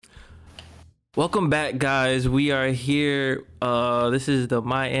Welcome back, guys. We are here. This is the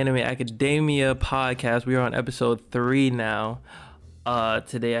My Anime Academia podcast. We are on episode 3 now.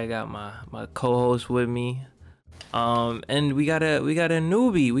 Today I got my co-host with me. And we got a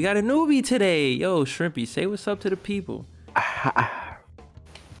newbie. We got a newbie today. Yo, Shrimpy, say what's up to the people.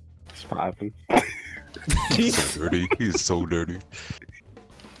 It's popping. He's so dirty. He's so dirty.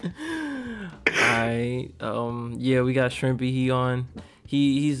 Alright. Yeah, we got Shrimpy. He on.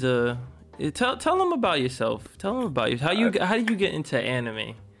 He's a. Tell him about yourself. Tell him about you. How did you get into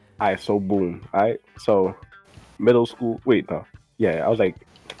anime? Alright, so boom. Alright, so middle school. Wait, no. Yeah, I was like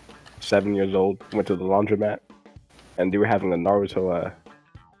 7 years old. Went to the laundromat, and they were having a Naruto.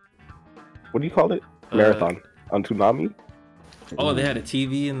 What do you call it? Marathon on Toonami. Oh, they had a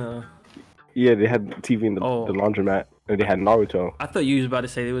TV in the. Yeah, they had TV in the laundromat, and they had Naruto. I thought you was about to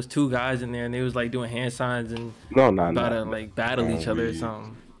say there was two guys in there, and they was like doing hand signs and about to like battle each other or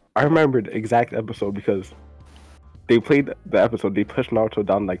something. I remember the exact episode because they played the episode. They pushed Naruto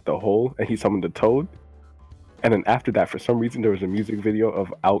down like the hole, and he summoned the Toad. And then after that, for some reason, there was a music video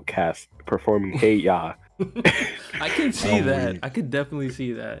of Outkast performing "Hey Ya." I can see that. I could definitely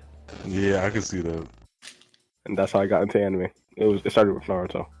see that. Yeah, I can see that. And that's how I got into anime. It started with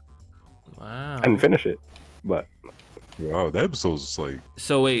Naruto. Wow. I didn't finish it, but Wow, that episode's like.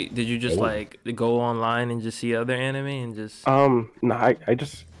 So wait, did you just like go online and just see other anime and just? no, I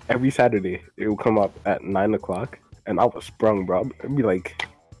just every Saturday it would come up at 9 o'clock, and I was sprung, bro. It'd be like,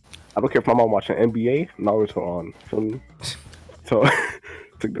 I don't care if my mom watching NBA, Naruto on. Feel me? So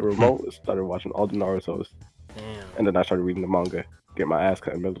took the remote, started watching all the Narutos. Damn. And then I started reading the manga. Get my ass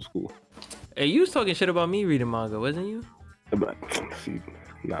cut in middle school. Hey, you was talking shit about me reading manga, wasn't you? But see,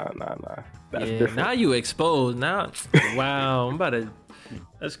 nah. That's yeah. different. Now you exposed. Now, wow, I'm about to.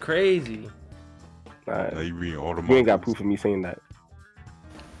 That's crazy. Now you reading all the. You ain't got proof of me saying that.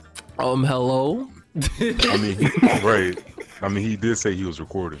 Hello. I mean, right. I mean, he did say he was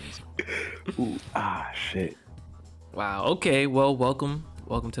recording. So. Ooh, shit. Wow. Okay. Well, welcome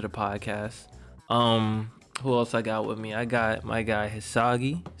to the podcast. Who else I got with me? I got my guy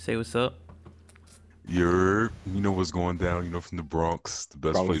Hisagi. Say what's up. You know what's going down. You know, from the Bronx, the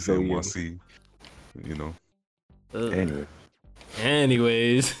best place in NYC. You know.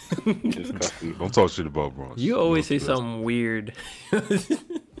 Anyways. Don't talk shit about Bronx. You always say something weird.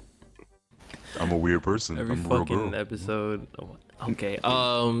 I'm a weird person. Every I'm a real fucking girl. episode. Okay.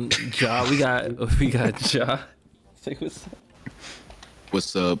 Ja, we got Ja. Say what's up.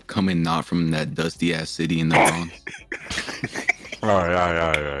 What's up? Coming not from that dusty ass city in the Bronx. All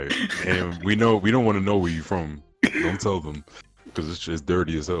right. And we don't want to know where you from. Don't tell them, because it's just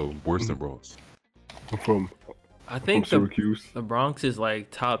dirty as hell. Worse than Bronx. I'm from Syracuse. The Bronx is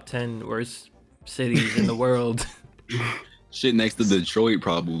like top 10 worst cities in the world. Shit next to Detroit,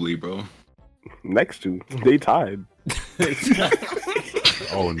 probably, bro. Next to, they tied.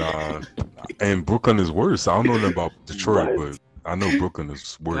 Oh nah, and Brooklyn is worse. I don't know nothing about Detroit, but I know Brooklyn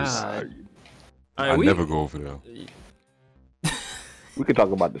is worse. I never go over there. We could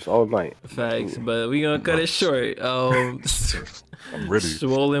talk about this all night. Facts, but we gonna cut it short. I'm ready.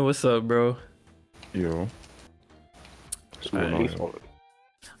 Swollen, what's up, bro? Yo.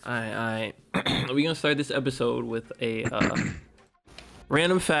 Alright. We gonna start this episode with a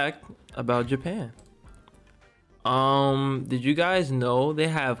random fact about Japan. Did you guys know they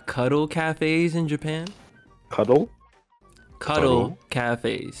have cuddle cafes in Japan? Cuddle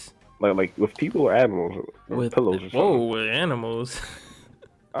cafes. Like with people or animals? With pillows or something? Whoa, with animals.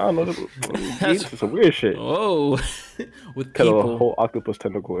 I don't know. That's some weird shit. Whoa. With Cuddle people. a whole octopus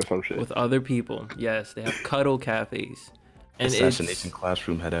tentacle or some shit. With other people. Yes, they have cuddle cafes. And Assassination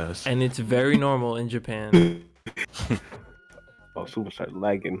Classroom head ass. And it's very normal in Japan. Oh, super started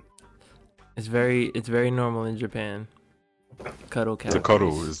lagging. It's very normal in Japan. Cuddle cafes. The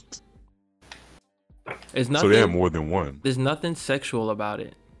cuddle is. There's nothing, so they have more than one. There's nothing sexual about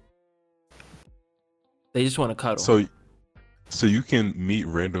it. They just want to cuddle. So you can meet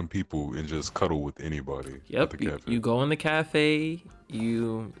random people and just cuddle with anybody. Yep. You go in the cafe.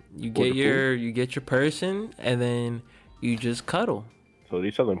 You get your person, and then you just cuddle. So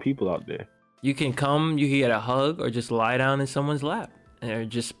they're selling people out there. You can come. You can get a hug, or just lie down in someone's lap, or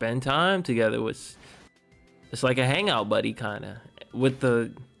just spend time together. It's like a hangout buddy kind of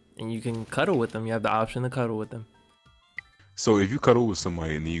and you can cuddle with them. You have the option to cuddle with them. So if you cuddle with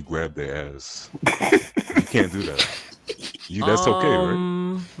somebody and then you grab their ass, you can't do that. That's okay,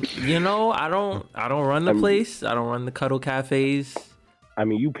 right? You know, I don't run the place. I don't run the cuddle cafes. I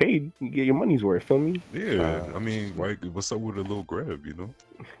mean, you paid. You get your money's worth. Feel me? Yeah. I mean, like, what's up with a little grab? You know,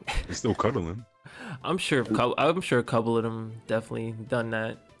 it's still cuddling. I'm sure a couple of them definitely done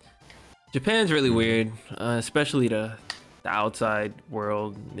that. Japan's really weird, especially the outside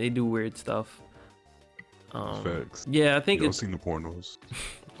world. They do weird stuff. Facts. Yeah, I think Y'all seen the pornos?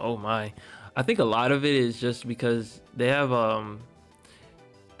 Oh my, I think a lot of it is just because they have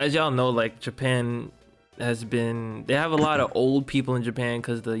as y'all know, like Japan they have a lot of old people in Japan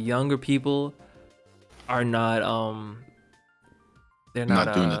because the younger people are not they're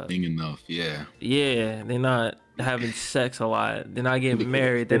not doing the thing enough. Yeah, they're not having sex a lot, they're not getting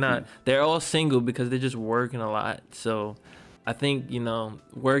married, they're all single because they're just working a lot. So I think, you know,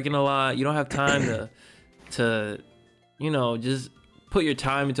 working a lot, you don't have time to you know, just put your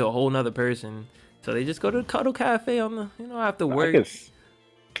time into a whole nother person, so they just go to the cuddle cafe on the, you know, after work.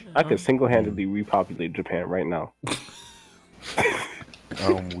 I could single-handedly repopulate Japan right now.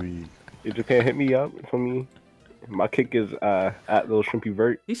 We. If Japan hit me up for me, my kick is at Little Shrimpy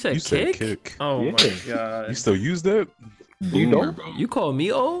Vert. He said You kick? said kick. Oh Yeah. my god. You still use that? You Boomer, don't? bro. You call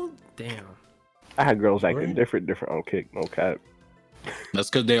me old? Damn. I had girls acting Right. different on kick, no cap. That's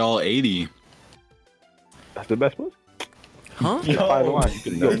because they all 80. That's the best one. Huh? The fine line.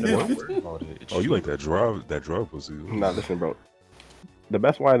 Oh, you like that drive? That drive pussy? Nah, listen, bro. The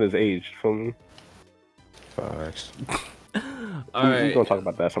best wine is aged. Feel me? Facts. All We're right. gonna talk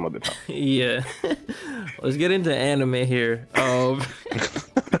about that some other time. Yeah. Let's get into anime here.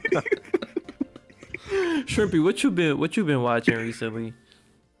 Shrimpy, what you been watching recently?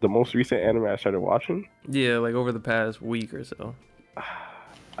 The most recent anime I started watching, Yeah, like over the past week or so.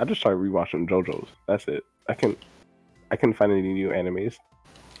 I just started rewatching JoJo's. That's it. I couldn't find any new animes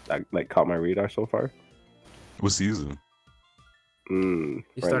that like caught my radar so far. What season? You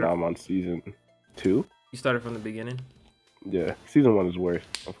Right started- now I'm on season 2. You started from the beginning? Yeah, season 1 is worse,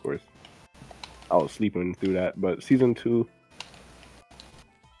 of course. I was sleeping through that, but season 2.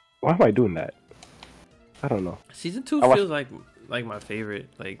 Why am I doing that? I don't know. Season 2 I watched- feels like my favorite.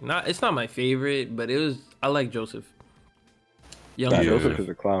 Like, not, it's not my favorite, but I like Joseph. Young Nah, Yeah. Joseph. Joseph is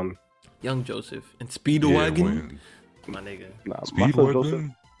a clown. Young Joseph. And Speedwagon. when My nigga. Nah, my son Joseph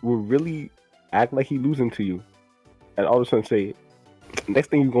Speedwagon. will really act like he losing to you, and all of a sudden say, "Next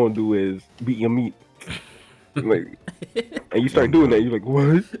thing you're gonna do is beat your meat." Like, and you start doing that, you're like,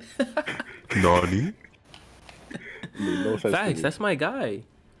 "What?" Nani? Made no sense to Facts, me. that's my guy.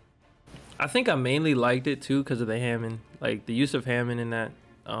 I think I mainly liked it too because of the Hammond. Like the use of Hammond in that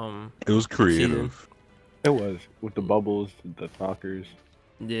It was creative. It was with the bubbles, the knockers.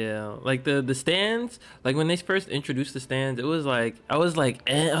 yeah, like the stands, like when they first introduced the stands, it was like I was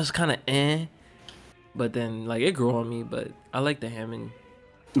kind of but then like it grew on me. But I like the Hammond.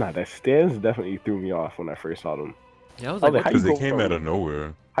 Nah, that stands definitely threw me off when I first saw them. Yeah, I was I like, was like, what how Because you they go came from- out of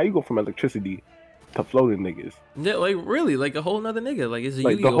nowhere. How you go from electricity to floating niggas? yeah, like really, like a whole nother nigga. Like it's a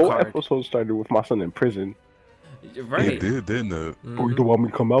Like the Yu-Gi-Oh whole card, episode started with my son in prison. right? It did, didn't it? Bro, you don't want me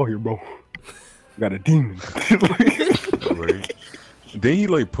to come out here, bro. Got a demon. Right. Then he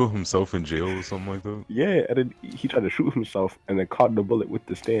like put himself in jail or something like that. Yeah, and then he tried to shoot himself and then caught the bullet with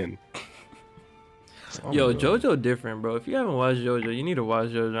the stand. Yo, JoJo different, bro. If you haven't watched JoJo, you need to watch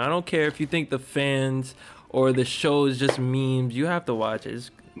JoJo. I don't care if you think the fans or the show is just memes. You have to watch it.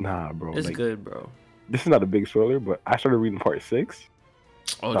 Nah, bro. It's like, good, bro. This is not a big spoiler, but I started reading part 6.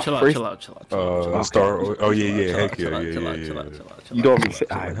 Oh, The chill out, first- chill out, chill out, chill out, chill out. Star. Oh yeah, yeah, Chill out, heck yeah, chill out, yeah, chill yeah, out, yeah. chill out, yeah. chill out, You don't chill be say-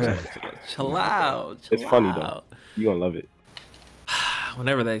 out, Alright, chill out. It's funny, though. out. you gonna love it.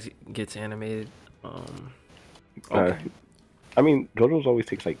 Whenever that gets animated, Uh, okay. I mean, JoJo's always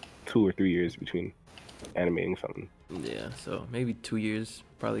takes like 2 or 3 years between animating something. Yeah, so maybe 2 years,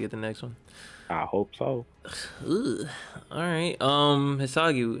 probably get the next one. I hope so. Ugh. All right,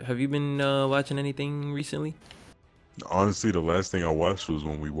 Hisagi, have you been watching anything recently? Honestly, the last thing I watched was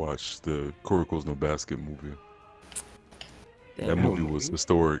when we watched the Kuriko's no Basket movie. That Damn. movie was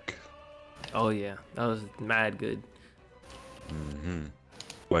historic. Oh yeah, that was mad good.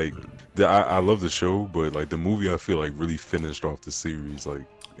 Like, I love the show, but like the movie, I feel like really finished off the series like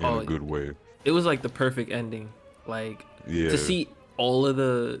in Oh, a good way. It was like the perfect ending. Like Yeah. to see all of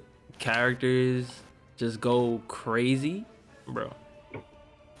the characters just go crazy, bro.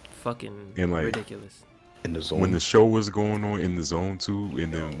 Fucking And, like, ridiculous. In the zone. When the show was going on in the zone too,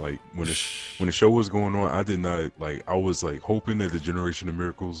 and then like when the show was going on, I did not like. I was like hoping that the Generation of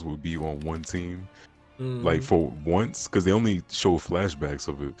Miracles would be on one team, like for once, because they only show flashbacks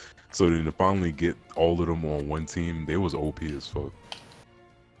of it. So then to finally get all of them on one team, they was OP as fuck.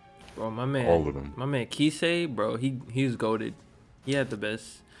 Bro, my man, all of them. My man Kisei, bro, he was goated. He had the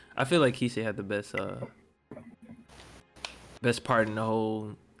best. I feel like Kisei had the best part in the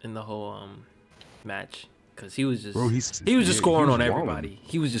whole match, cause he was just Bro, he was just scoring on everybody.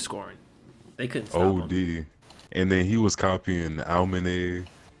 He was just scoring. They couldn't stop him. OD. And then he was copying Almane.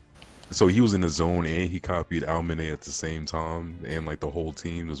 So he was in the zone and he copied Almane at the same time and like the whole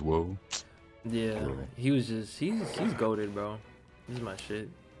team as well. Yeah, he was just he's goated, bro. This is my shit.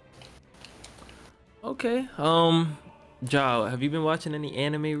 Okay, Jao, have you been watching any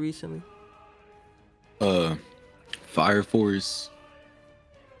anime recently? Fire Force.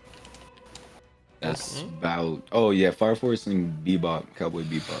 That's Okay. about. Oh yeah, Fire Force and Bebop, Cowboy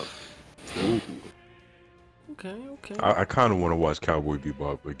Bebop. Okay. I kind of want to watch Cowboy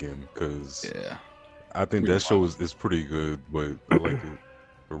Bebop again because Yeah. I think that show is pretty good, but I like it.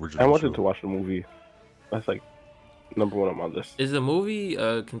 Original I wanted show. to watch the movie. That's like number one on my list. Is the movie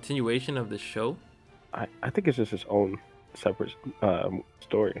a continuation of the show? I think it's just its own separate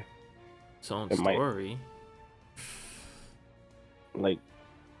story. Its own It might. story. Like,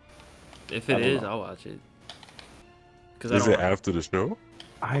 If I it don't is, know. I'll watch it. Cause Is I it don't. after the show?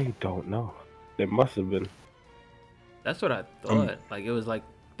 I don't know. It must have been. That's what I thought. Like it was like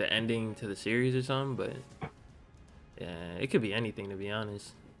the ending to the series or something, but yeah, it could be anything to be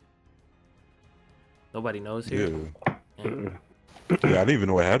honest. Nobody knows Yeah. here. Yeah. Mm-mm. Yeah, I didn't even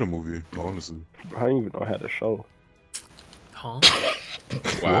know it had a movie, honestly. I didn't even know I had a show. Huh?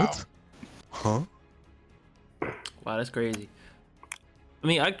 Wow. What? Huh? Wow, that's crazy. I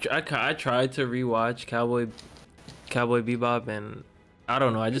mean, I tried to rewatch Cowboy Bebop, and I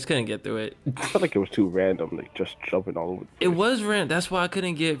don't know, I just couldn't get through it. I felt like it was too random, like just jumping all over. It was random. That's why I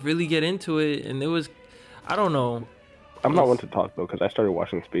couldn't really get into it, and it was, I don't know. I'm not one to talk though, because I started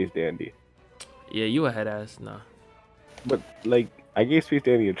watching Space Dandy. Yeah, you a head ass, nah. But like, I gave Space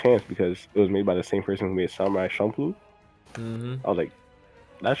Dandy a chance because it was made by the same person who made Samurai Champloo. Mm-hmm. I was like,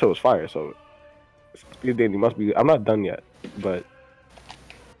 that show was fire. So Space Dandy must be. I'm not done yet, but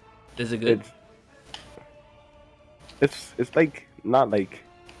Is it good? it's like not like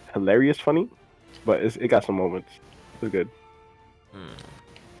hilarious funny, but it got some moments. It's good.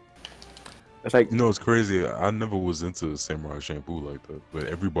 It's like You know, it's crazy. I never was into Samurai Shampoo like that, but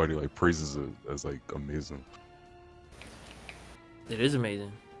everybody like praises it as like amazing. It is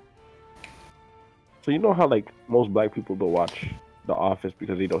amazing. so you know how like most black people don't watch The Office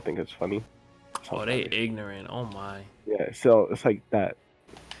because they don't think it's funny. Oh, they ignorant. Oh my. Yeah, so it's like that.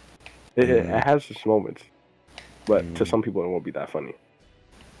 It has its moments, but to some people it won't be that funny.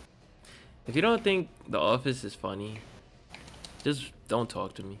 If you don't think The Office is funny, just don't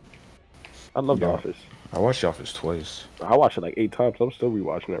talk to me. I love The Yeah. Office. I watched The Office twice. I watched it like 8 times. I'm still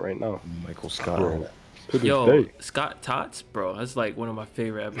rewatching it right now. Michael Scott. Bro. To this Yo, day. Scott Tots, bro, that's like one of my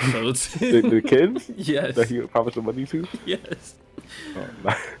favorite episodes. The kids Yes. that he promised the money to. Yes. Oh,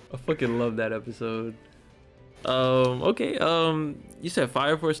 nah. I fucking love that episode. Okay, you said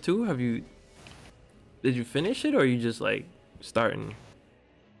Fire Force 2? Did you finish it or are you just like starting?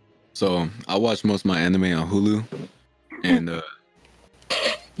 So I watch most of my anime on Hulu, and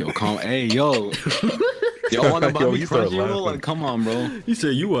hey yo, y'all want to buy Yo, me he started Crunchyroll? laughing. Like, come on, bro. You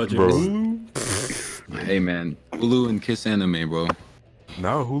said you watching Bro. Hey man, Hulu and Kiss Anime, bro.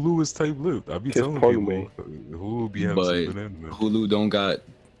 Now Hulu is type lit. I be Kiss telling Porn people Way. Hulu be having But some good anime. Hulu don't got.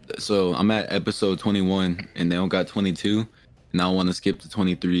 So I'm at episode 21, and they don't got 22, and I want to skip to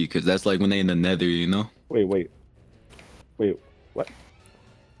 23 because that's like when they in the Nether, you know. Wait. What?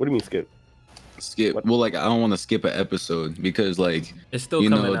 What do you mean skip? Skip. What? Well, like I don't want to skip an episode because like It's still you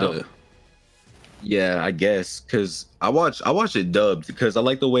coming know out. Yeah, I guess because I watch it dubbed because I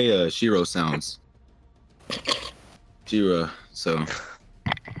like the way Shiro sounds. Shiro. So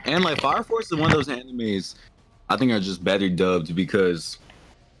and like Fire Force is one of those animes I think are just better dubbed because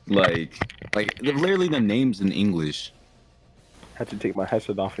like literally the names in English. Had to take my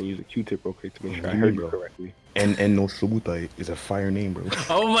headset off and use a Q-tip real quick to make sure I heard you Bro. correctly. And no Subutai is a fire name, bro.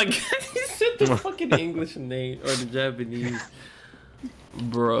 Oh my god, he said the fucking English name or the Japanese.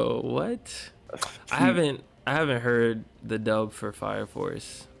 Bro, what? I haven't heard the dub for Fire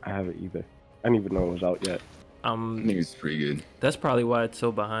Force. I haven't either. I didn't even know it was out yet. I think it's pretty good. That's probably why it's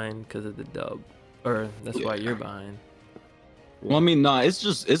so behind because of the dub, or that's why you're behind. Well, I mean, nah,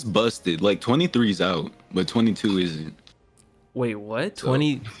 it's busted. Like 23's out, but 22 isn't. Wait, what? So-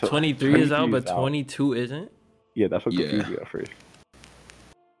 23 is out, 23 but is out. 22 isn't? Yeah, that's what Yeah. confused me at first.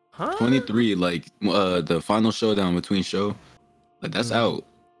 Huh? 23, like the final showdown between show, like that's out.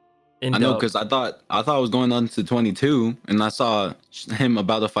 In I know dub. because I thought I was going on to 22, and I saw him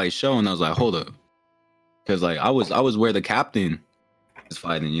about to fight Show, and I was like, hold up, because like I was where the captain is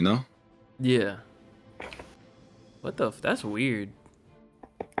fighting, you know? Yeah. What the? That's weird.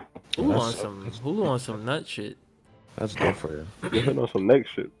 Hulu on some nut shit. That's good for you. You're hitting on some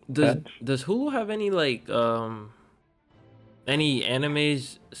next shit. Does Patch. Hulu have any like Any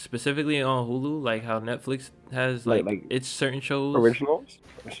animes specifically on Hulu, like how Netflix has Like it's certain shows? Originals?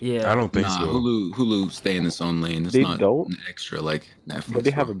 Yeah. I don't think Nah, so. Hulu stay in its own lane. It's They not don't? an extra like Netflix. But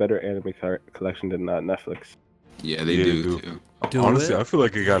they have bro. a better anime collection than Netflix. Yeah, they Yeah, do, they do. too. Do Honestly, it? I feel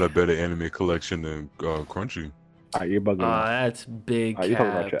like it got a better anime collection than Crunchy. Alright, you're bugging me. That's big Alright, you're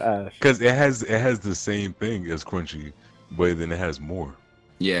talking about cap. your ass. Because it has the same thing as Crunchy, but then it has more.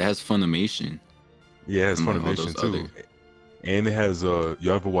 Yeah, it has Funimation. Yeah, it has Among all Funimation those too. other- And it has you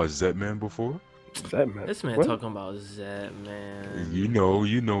ever watched Zetman before? That man. This man What? talking about Zed, man. You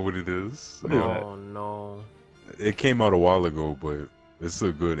know what it is. What is that? Oh no. It came out a while ago, but it's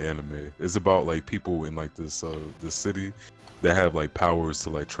a good anime. It's about like people in like this city that have like powers to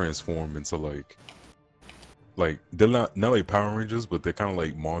like transform into like they're not like Power Rangers, but they're kind of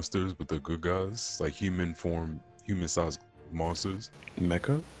like monsters, but they're good guys, like human sized monsters.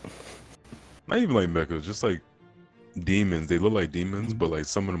 Mecha? Not even like mechas, just like demons. They look like demons, but like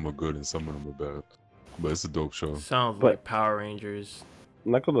some of them are good and some of them are bad. But it's a dope show. Sounds But- like Power Rangers.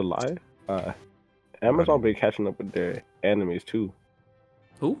 I'm not gonna lie. Amazon been catching up with their animes too.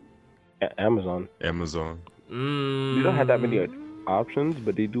 Who? Amazon. Amazon. Mm. don't have that many options,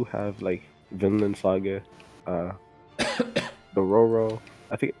 but they do have like Vinland Saga, Dororo.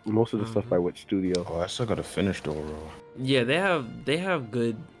 I think most of the stuff by which studio? Oh, I still gotta finish Doro. Yeah, they have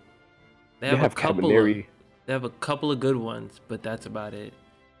good. They They have, have a couple. Of, Kabaneri. they have a couple of good ones, but that's about it.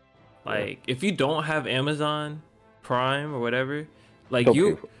 Like if you don't have Amazon Prime or whatever, like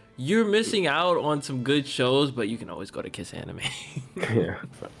Okay. you're missing out on some good shows, but you can always go to Kiss Anime. Yeah.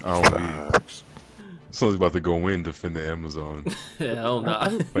 I don't be. Someone's about to go in to defend the Amazon Hell nah.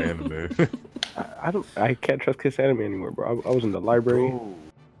 for anime. I can't trust Kiss Anime anymore, bro. I was in the library. You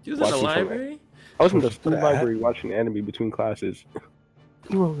was in the Watching some- library? I was in the school That- library watching anime between classes.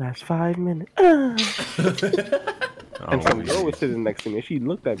 You will last 5 minutes. I And don't some be. girl was sitting next to me, and she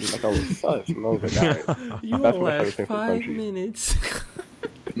looked at me like I was sus, and I was like, alright. You That's will what I last started saying for 5 Crunchy. minutes.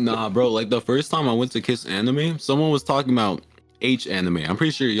 Nah, bro. Like the first time I went to Kiss Anime, someone was talking about H Anime. I'm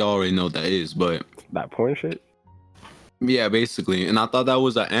pretty sure y'all already know what that is, but That porn shit. yeah, basically. And I thought that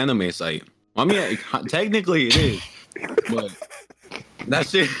was an anime site. I mean, technically it is, but that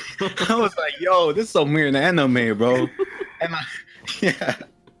shit. I was like, yo, this is some weird anime, bro. And yeah.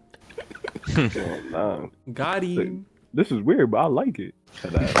 Nah, Got him. this is weird, but I like it.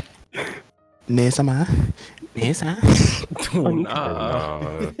 Nesama. Nesa.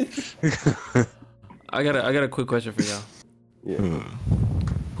 Nah. I got a quick question for y'all. Yeah.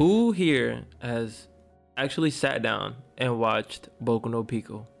 Who here has actually sat down and watched Boku no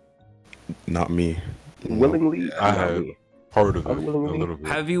Pico? Not me. Willingly, I not have. me. Part of it, a Unwillingly. little bit.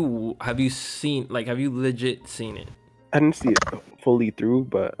 Have you seen, like, have you legit seen it? I didn't see it fully through,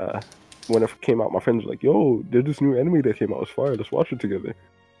 but when it came out, my friends were like, "Yo, there's this new anime that came out. It's fire. Let's watch it together."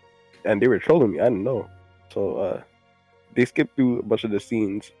 And they were trolling me. I didn't know, so they skipped through a bunch of the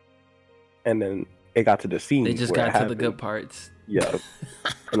scenes, and then it got to the scene. They just where it got to the happened. good parts. Yeah,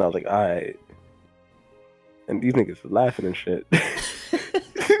 and I was like, "All right." And these niggas laughing and shit.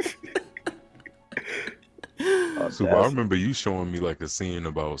 So I remember you showing me like a scene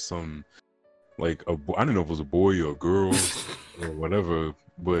about some, like I didn't know if it was a boy or a girl or whatever,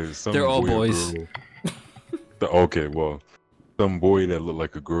 but some They're all boy or boys. girl. Okay, well, some boy that looked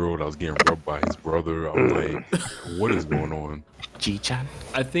like a girl that was getting rubbed by his brother. I'm like, what is going on? G-chan.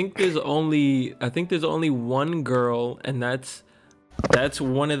 I think there's only one girl, and that's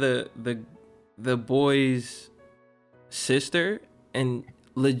one of the boy's sister, and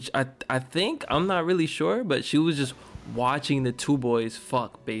I think, I'm not really sure, but she was just watching the two boys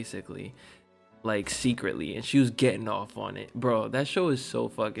fuck, basically, like secretly, and she was getting off on it, bro. That show is so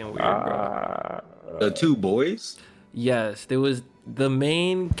fucking weird, bro. The two boys. Yes, there was the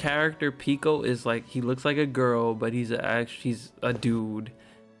main character. Pico is like, he looks like a girl, but he's a dude,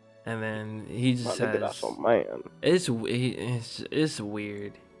 and then he just That's has some man. it's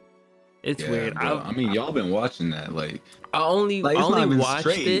weird. It's Yeah, weird. bro. I mean, y'all been watching that, like. I only Like, it's not even watched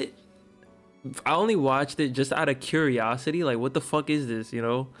straight. it. I only watched it just out of curiosity. Like, what the fuck is this? You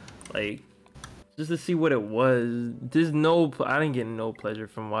know, like, just to see what it was. I didn't get no pleasure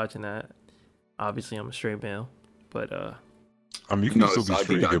from watching that. Obviously, I'm a straight male, but I mean, you can No, still be Saki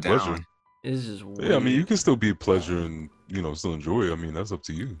straight and got get pleasure. down. it's just weird. Yeah, I mean, you can still be a pleasure and still enjoy it. I mean, that's up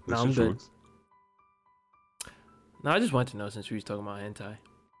to you. That's I'm your good. choice. No, I just want to know since we was talking about hentai.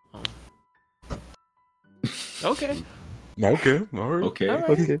 Okay. Okay, all right. Okay. All right.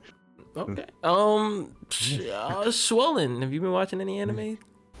 Okay. Okay. Swollen. Have you been watching any anime?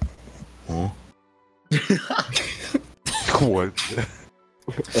 Huh? What?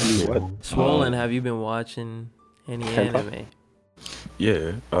 What? Swollen. Have you been watching any Hentai? anime?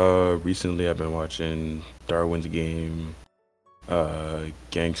 Yeah. Recently I've been watching Darwin's Game,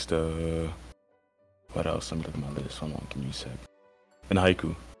 Gangsta. What else? I'm looking at my list. Hold on, give me a sec. And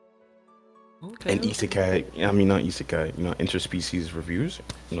Haiku. Okay. And Isekai. I mean, not Isekai. Interspecies reviews.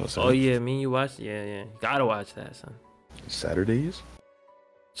 You know what I'm Oh saying? yeah, me and you watch. Yeah. Gotta watch that, son. Saturdays.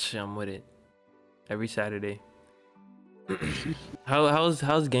 I'm with it. Every Saturday. How's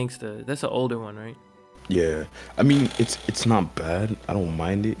Gangsta? That's an older one, right? Yeah. I mean, it's not bad. I don't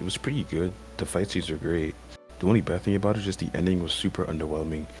mind it. It was pretty good. The fight scenes are great. The only bad thing about it is just the ending was super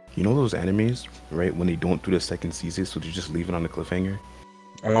underwhelming. You know those animes, right? When they don't do the second season, so they just leave it on the cliffhanger.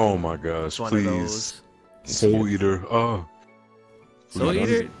 Oh my gosh, It's one of please. those. Soul Eater. Oh. Soul Yeah,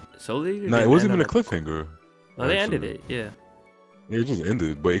 Eater. Soul Eater. Nah, it didn't wasn't end even a on cliffhanger. No, they ended actually. it. Yeah. It just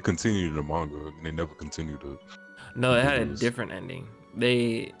ended, but it continued in the manga, and they never continued it. No, it had a It was- different ending.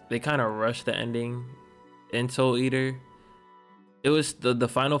 They kind of rushed the ending in Soul Eater. It was the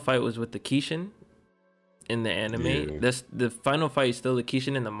final fight was with the Kishin in the anime. Yeah. That's the final fight is still the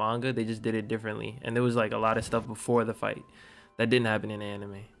Kishin in the manga. They just did it differently, and there was like a lot of stuff before the fight that didn't happen in the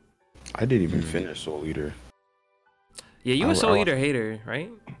anime. I didn't even finish Soul Eater. Yeah, you a I- Soul I- Eater hater, right?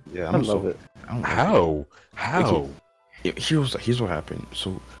 Yeah, I love it. I don't like it. How? How? Here's what happened.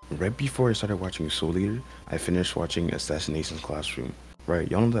 So right before I started watching Soul Eater, I finished watching Assassination Classroom. Right,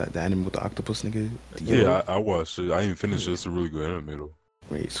 y'all know that the anime with the octopus nigga? The Yeah, yellow? I watched it. I didn't finish it. It's a really good anime though.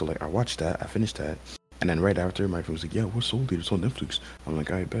 Right, so like I watched that, I finished that, and then right after my friend was like, "Yeah, what's Soul Eater? It's on Netflix." I'm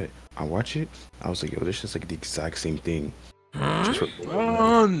like, "I bet." I watch it. I was like, "Yo, this is like the exact same thing." Just for,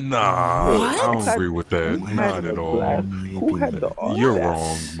 Oh nah, What? I don't agree with that. Who Not had at the all. black- Who had the You're audacity?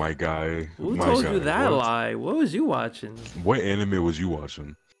 wrong, my guy. Who My told guy. you that What? lie? What was you watching? What anime was you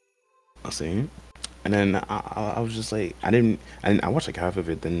watching? I'm saying. And then I was just like, I watched like half of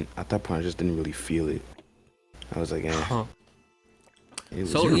it. Then at that point, I just didn't really feel it. I was like, eh. Huh. It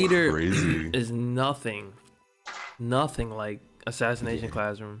was, Soul You're Eater crazy. is nothing like Assassination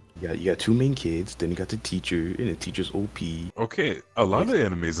Classroom. you got two main kids. Then you got the teacher, and the teacher's OP. Okay, a lot of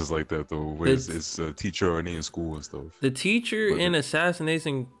animes is like that though, where It's- it's a teacher already in school and stuff. The teacher But- in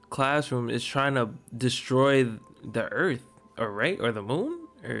Assassination Classroom is trying to destroy the Earth, or right, or the moon,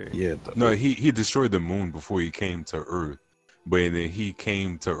 or Yeah. No, he destroyed the moon before he came to Earth, but then he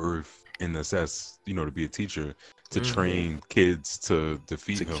came to Earth in to be a teacher to Mhm. train kids to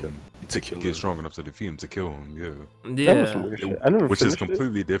defeat To kill- him, to kill get him. strong enough to defeat him, to kill him. Yeah, That was some yeah. weird shit. I never which is finished it.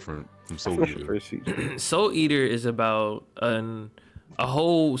 completely different from I Soul finished the Eater. first season. Soul Eater is about a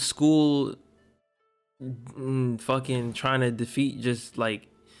whole school fucking trying to defeat just like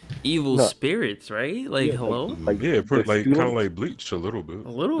evil No. spirits, right? Like, Yeah, hello, Like, Yeah, the like kind of students- like Bleach a little bit. a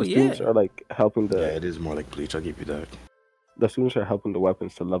little, the yeah. students are like helping Yeah, the it is more like Bleach. I'll give you that. the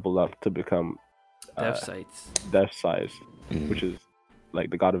weapons to level up to become Death sites, death size, Mm. which is like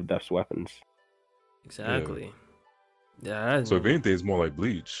the god of death's weapons. exactly. Yeah, So if anything, it's more like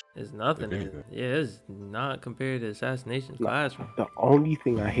Bleach. it's nothing. if anything. Yeah, it's not compared to Assassination No. Classroom. The only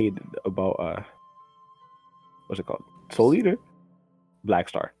thing I hated about what's it called? Soul Eater? Black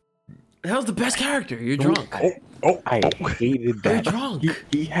Star. The hell's the best character? You're drunk. I hated You're that. drunk.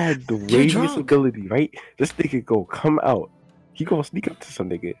 He had the You're radius drunk. ability, right? This nigga go come out. He go sneak up to some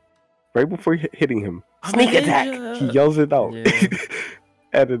nigga right before hitting him. I'm Sneak a attack. ninja. He yells it out. Yeah.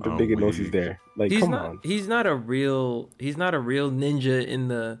 And then the I'm nigga knows he's weak. there. Like, He's come not. on. He's not a real ninja in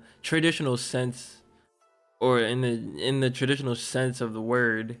the traditional sense, or in the traditional sense of the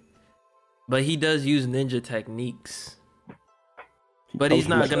word. But he does use ninja techniques. But he's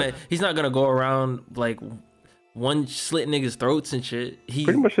not gonna go around like one slit niggas throats and shit. He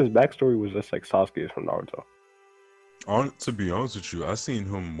Pretty much his backstory was just like Sasuke's from Naruto. To be honest with you, I seen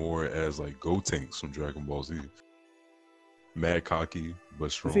him more as like Gotenks from Dragon Ball Z. Mad cocky,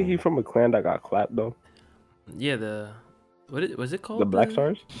 but strong. Isn't he from a clan that got clapped though? yeah, was it called The Black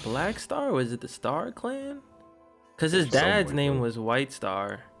Stars? Black Star? Was it the Star Clan? Because his Something dad's like name that. was White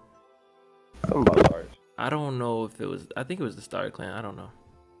Star. Something about stars. I don't know if it was. I think it was the Star Clan. I don't know.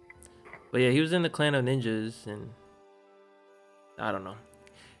 But yeah, he was in the clan of ninjas, and I don't know.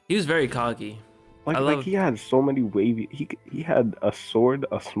 He was very cocky. Like, I like love- he had so many wavy. He had a sword,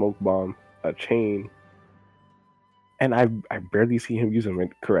 a smoke bomb, a chain, and I barely see him using it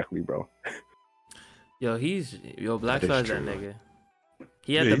correctly, bro. Black That is Star's that true. nigga.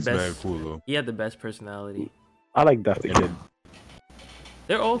 He Yeah, had the he's mad best. cool though. He had the best personality. I like Death the Kid.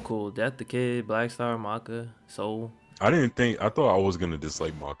 They're all cool. Death the Kid, Black Star, Maka, Soul. I thought I was gonna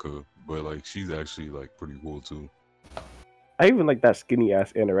dislike Maka, but like she's actually like pretty cool too. I even like that skinny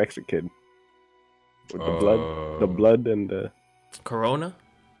ass anorexic kid with the blood and the Corona.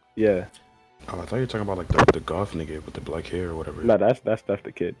 yeah. Oh, I thought you were talking about like the goth nigga with the black hair or whatever. No, that's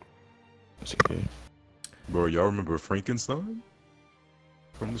the kid. That's okay. Bro, y'all remember Frankenstein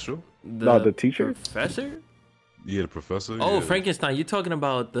from the show? No, the teacher? Professor? Yeah, the professor. Oh, yeah. Frankenstein. You're talking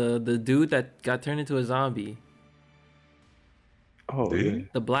about the dude that got turned into a zombie. Oh, Did yeah. he?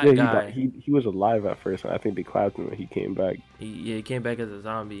 The black Yeah, guy. he was alive at first, and I think they clapped him and he came back. He came back as a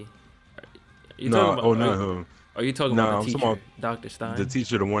zombie. You Nah, talking about? oh no, Are you talking Nah, about I'm the talking teacher, Dr. Stein? the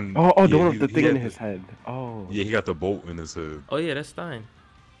teacher, the one. Oh, the yeah, one he- with the he thing in had his head. Oh. Yeah, he got the bolt in his head. Oh yeah, that's Stein.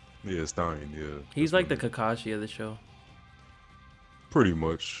 Yeah, Stein. Yeah, He's that's like the what Kakashi of the show. pretty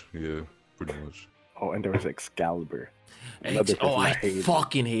much. Yeah, pretty much. Oh, and there was Excalibur. Another person I hated.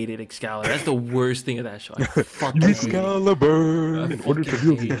 fucking hated Excalibur. That's the worst thing of that show. I fucking hated it. Excalibur. I In order to fucking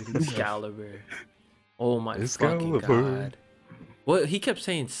wield hated it. Excalibur. Oh my fucking Excalibur. god. What he kept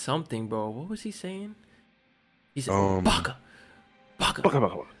saying something, bro. What was he saying? He said, Um, "Baka, baka." Baka,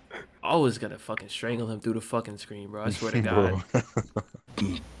 baka, baka. I was gonna fucking strangle him through the fucking screen, bro. I swear to God. Bro,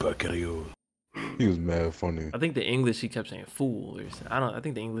 Baccario. he was mad funny. I think the English he kept saying "fool" or something. I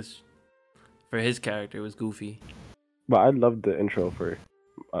think the English for his character was goofy. But I loved the intro for.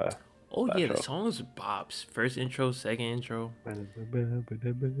 Oh That yeah, the show. song was bops. First intro, second intro,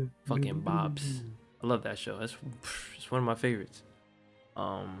 fucking bops. I love that show. It's one of my favorites.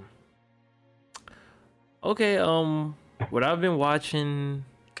 Okay, what I've been watching,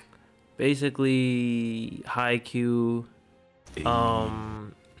 basically Haikyuu,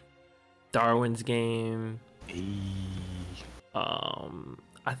 Darwin's Game.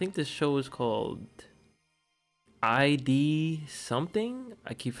 I think this show is called ID something.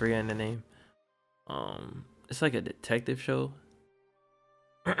 I keep forgetting the name. It's like a detective show.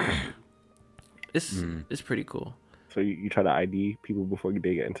 It's pretty cool. So you try to ID people before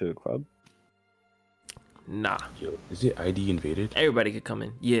they get into the club? Nah, Yo, is it ID Invaded? everybody could come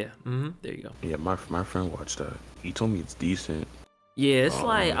in. Yeah, there you go. Yeah, my friend watched that. He told me it's decent. Yeah, it's Oh,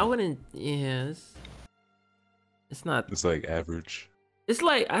 like I man. wouldn't. Yeah, it's not. It's like average. It's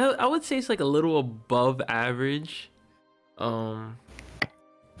like I would say it's like a little above average. But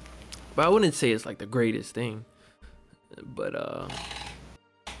I wouldn't say it's like the greatest thing. But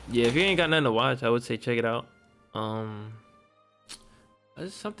yeah, if you ain't got nothing to watch, I would say check it out.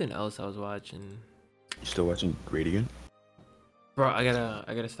 There's something else I was watching. You still watching Gradient? Bro, I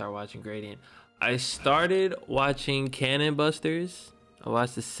gotta start watching Gradient. I started watching Cannon Busters. I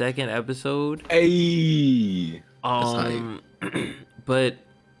watched the second episode. Hey. But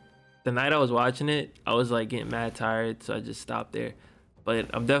the night I was watching it, I was like getting mad tired, so I just stopped there.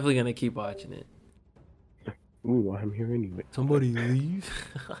 But I'm definitely gonna keep watching it. We want him here anyway. Somebody leave.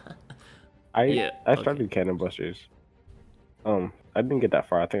 I okay. started Cannon Busters. I didn't get that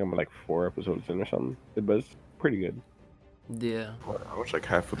far. I think I'm like 4 episodes in or something. But it's pretty good. Yeah. I watched like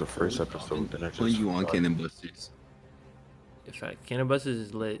half of the first episode, then I just. When you on forgot. Cannon Busters? In fact, Cannon Busters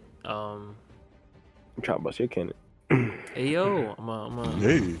is lit. I'm trying to bust your cannon. Hey yo, I'm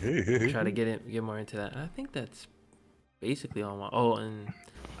Hey. try to get more into that. And I think that's basically all my. Oh, and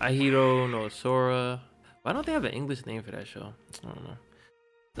Ahiro no Sora. Why don't they have an English name for that show? I don't know.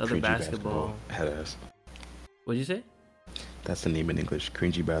 The other Cringy basketball. Headass. What'd you say? That's the name in English.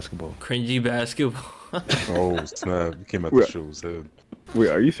 Cringy basketball. Cringy basketball. Oh snap! It came out Wait. the show's head. Wait,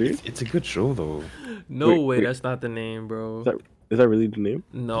 are you serious? It's a good show though. No Wait, way, wait. that's not the name, bro. Is that really the name?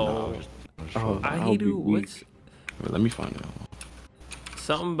 No. Oh, I'll be Ahiru, weak. what's Wait, let me find out.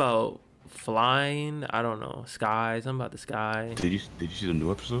 something about flying? I don't know. Sky, something about the sky. Did you see the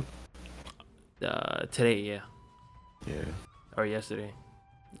new episode? Today, yeah. Yeah. Or yesterday.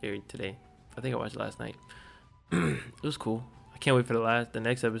 Or today. I think I watched it last night. It was cool. I can't wait for the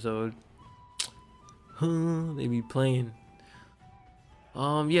next episode. They be playing.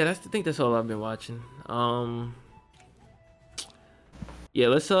 Yeah, I think that's all I've been watching. Yeah,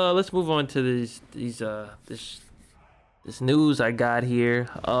 let's move on to this news I got here.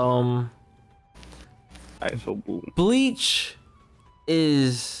 Alright, so boom. Bleach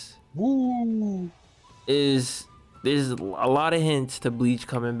is there's a lot of hints to Bleach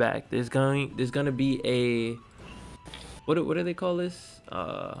coming back. There's gonna be a what do they call this?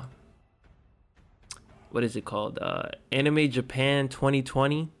 What is it called? Anime Japan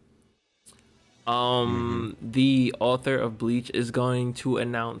 2020. The author of Bleach is going to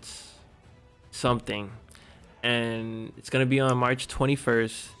announce something, and it's gonna be on March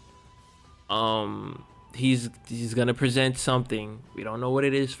 21st. He's gonna present something. We don't know what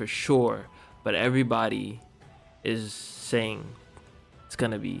it is for sure, but everybody is saying it's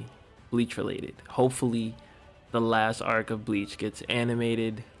gonna be Bleach related. Hopefully, the last arc of Bleach gets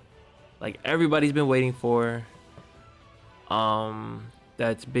animated, like everybody's been waiting for.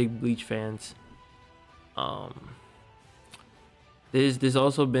 that's big Bleach fans. There's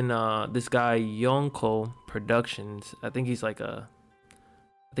also been this guy Yonko Productions. I think he's like an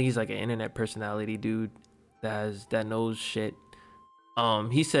internet personality dude that knows shit.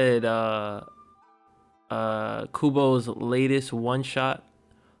 He said Kubo's latest one shot,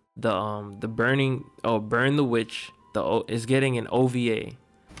 the Burn the Witch, is getting an OVA,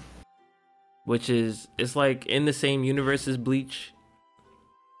 which it's like in the same universe as Bleach.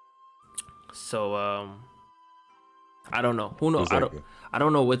 So I don't know. Who knows? I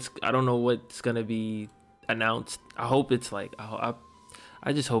don't know what's gonna be announced. I hope it's like I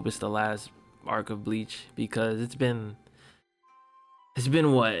just hope it's the last arc of Bleach, because it's been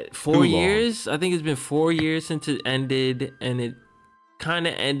what, 4 years? I think it's been 4 years since it ended, and it kind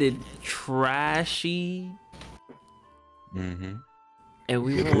of ended trashy. Mm-hmm. And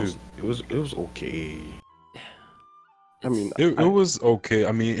it was okay. I mean, it was okay.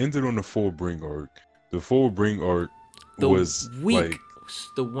 I mean, it ended on the Fullbring arc. The Fullbring arc was like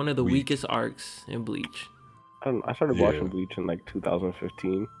one of the weakest arcs in Bleach. I started watching Bleach in like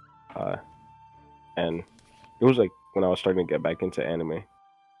 2015, and it was like when I was starting to get back into anime.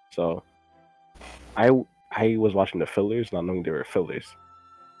 So I was watching the fillers, not knowing they were fillers.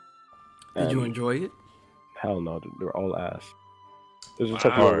 Did you enjoy it? Hell no, they were all ass. There's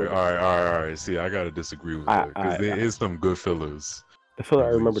all right. See, I gotta disagree with that, because there is some good fillers. The filler I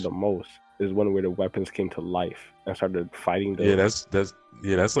remember the most is one where the weapons came to life and started fighting them. Yeah, that's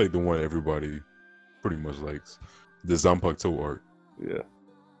like the one everybody pretty much likes. The Zanpakuto arc. Yeah.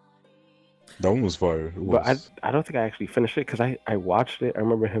 That one was fire. But I don't think I actually finished it, because I watched it. I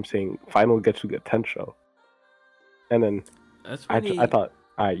remember him saying Final Getsuga Tensho. And then I thought,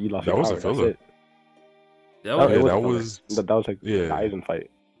 alright, you lost that your was power, a filler. That was like the Aizen fight.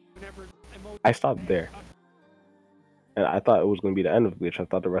 I stopped there. And I thought it was going to be the end of Bleach. I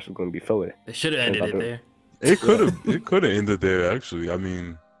thought the rest was going to be filler. They should have ended it there. It could have ended there, actually. I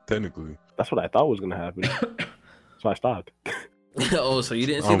mean, technically. That's what I thought was going to happen. So I stopped. Oh, so you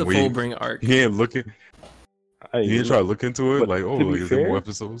didn't see the Fullbring arc? He ain't looking. You didn't try to look into it? Like, is there more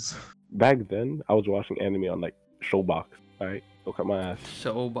episodes? Back then, I was watching anime on like Showbox. Alright? Look at my ass.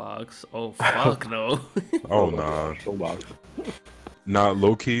 Showbox. Oh, fuck no. Oh, nah. Showbox. Nah,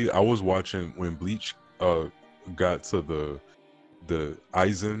 low-key, I was watching when Bleach got to the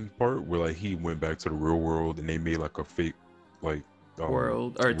Aizen part, where like he went back to the real world and they made like a fake like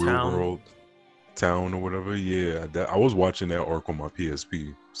world or town or whatever. Yeah, I was watching that arc on my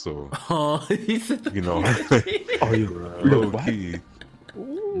PSP, so you know. Oh, you're low key.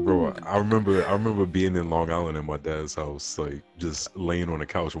 Bro, I remember being in Long Island at my dad's house, like just laying on the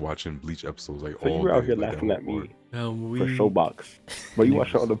couch watching Bleach episodes, like so all you were day, out here like, laughing at me for Showbox. Showbox, but you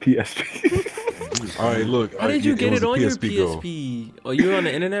watched it on the PSP. All right, look. How did you get it on your PSP? Oh, you were on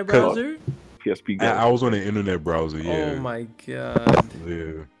the internet browser? PSP Go. I was on the internet browser. Yeah. Oh my god.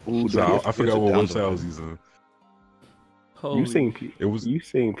 Yeah. Ooh, So I forgot what website I was using. You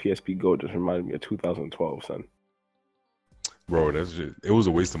saying PSP Go just reminded me of 2012, son. Bro, it was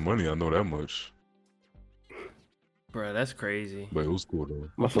a waste of money. I know that much. Bro, that's crazy. But it was cool though.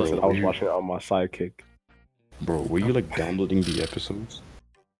 Must have said I was watching it on my Sidekick. Bro, were you like downloading the episodes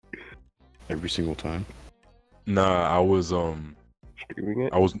every single time? Nah, I was streaming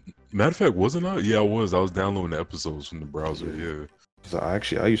it. Matter of fact, wasn't I? Yeah, I was. I was downloading the episodes from the browser. Yeah. So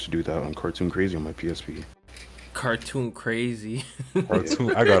I used to do that on Cartoon Crazy on my PSP. Cartoon Crazy.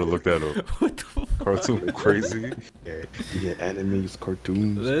 Cartoon. I gotta look that up. What the fuck? Cartoon Crazy. Yeah, animes,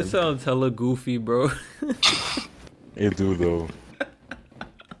 cartoons. That sounds hella goofy, bro. It do though.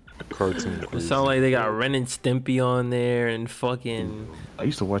 Cartoon Crazy. It sound like they got Ren and Stimpy on there and fucking. I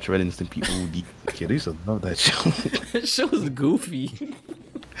used to watch Ren and Stimpy OD. Kid, I used to love that show. That show's goofy.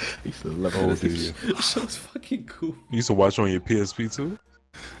 I used to love it. That show's fucking goofy. You used to watch on your PSP too?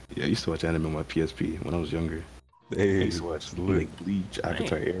 Yeah, I used to watch anime on my PSP when I was younger. Hey, I used to watch like Bleach,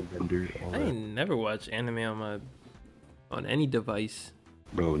 Avatar, Airbender, all I that. ain't never watched anime on any device.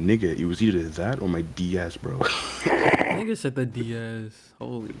 Bro, nigga, it was either that or my DS, bro. Nigga said the DS.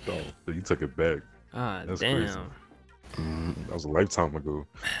 Holy shit. So you took it back. Ah, that's damn. Crazy. That was a lifetime ago.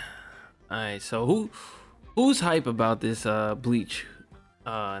 Alright, so who's hype about this Bleach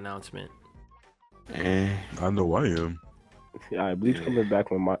announcement? I know I am. Yeah, Bleach coming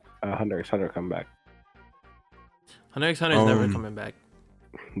back when my Hunter x Hunter come back. Hunter x Hunter is never coming back.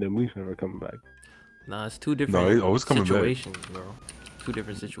 The Bleach never coming back. Nah, it's two different coming situations, back. bro. Two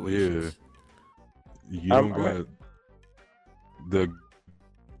different situations. Yeah. You don't got the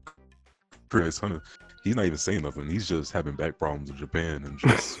Hunter x Hunter. He's not even saying nothing. He's just having back problems in Japan and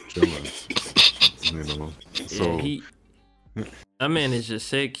just chilling. You know. So That man is just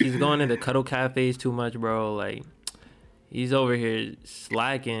sick. He's going into cuddle cafes too much, bro. Like, he's over here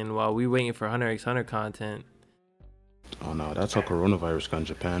slacking while we waiting for Hunter x Hunter content. Oh no, that's how coronavirus got in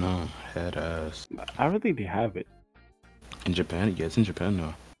Japan, huh? Head ass. I don't think they have it. In Japan, yeah, it's in Japan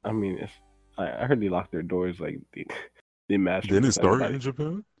now. I mean, I heard they locked their doors. Like they masked. Didn't it start in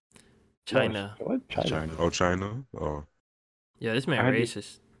Japan? China. What? China. Oh, China. Oh, Yeah, this man I heard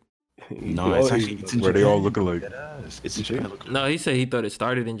racist. No, it's actually it's in where Japan. they all looking like. Dead ass. It's in Japan. No, he said he thought it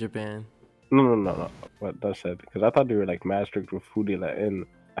started in Japan. No. What that said, because I thought they were like mad strict with who they let in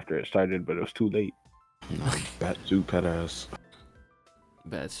after it started, but it was too late. No, bat soup head ass.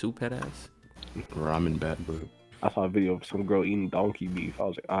 Bad soup head ass. Ramen bat. But, I saw a video of some girl eating donkey beef. I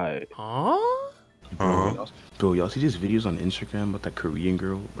was like, alright. Huh? Bro, y'all see these videos on Instagram about that Korean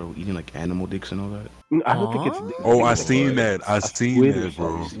girl, bro, eating like animal dicks and all that? I don't think it's. oh, I think it's seen like that. I a seen squid or that,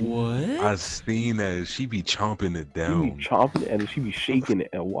 bro. something. What? I seen that. She be chomping it She down. be chomping it and she be shaking it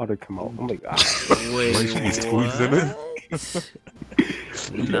and water come out. I'm like, Wait, Like she be squeezing what?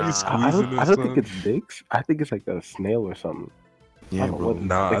 Nah. I don't think it's dicks. I think it's like a snail or something. Yeah, don't know bro. what-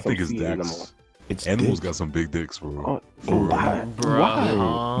 Nah, like I think some it's sea dicks. animal. It's Animals dicks. got some big dicks, bro. Oh, For real. why? Bruh. Why?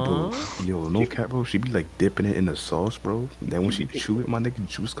 Bro, yo, no cap, bro. She be like dipping it in the sauce, bro. Then when she chew it, my nigga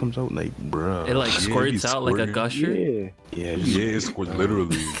juice comes out like, bruh. It like Yeah, squirts he's out like a squirting. gusher. Yeah, yeah, Yeah, it's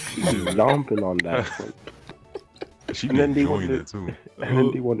literally. she's jumping on that. She And be then they enjoying wonder- it too. And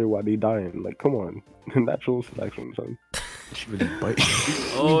then they wonder why they dying. Like, come on, natural selection, son. she really bite.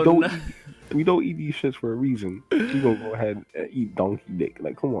 Oh, we don't no. we don't eat these shits for a reason. You gonna go ahead and eat donkey dick?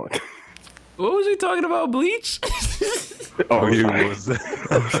 Like, come on. What was we talking about? Bleach? Oh, yeah, sorry. it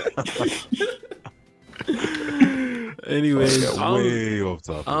was. Anyways, Got way off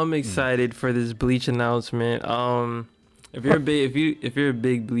topic. I'm excited for this Bleach announcement. If you're a big if you're a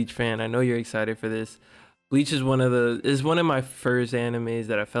big Bleach fan, I know you're excited for this. Bleach is one of my first animes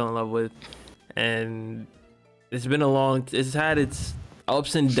that I fell in love with, and it's had its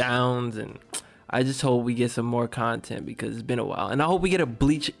ups and downs, and I just hope we get some more content because it's been a while, and I hope we get a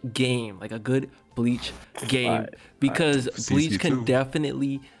Bleach game, like a good Bleach game, Alright, because Bleach can CC2.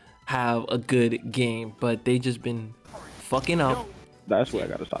 definitely have a good game, but they just been fucking up. That's where I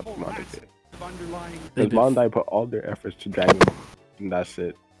gotta stop with Bandai. They've Because been Bandai put all their efforts to Dragon Ball, and that's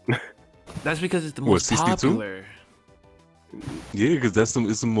it. That's because it's the What, most 62? popular. Yeah, because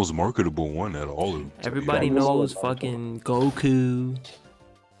it's the most marketable one at all. of them. Everybody Yeah. knows fucking Goku.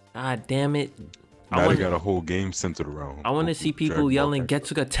 God damn it. Now I they want, got a whole game centered around. I want to Goku, see people Dragon Ball yelling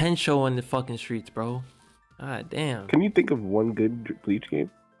Kakarot. Getsuga Tensho on the fucking streets, bro. God damn. Can you think of one good Bleach game?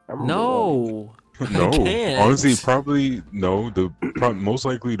 I remember one. No. No, I can't. honestly, probably no. Most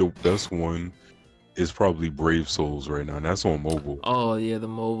likely the best one is probably Brave Souls right now, and that's on mobile. Oh yeah, the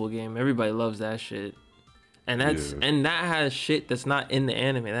mobile game. Everybody loves that shit. And that's Yeah. and that has shit that's not in the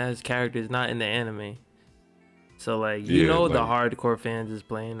anime. That has characters not in the anime. So like you Yeah, know the like- hardcore fans is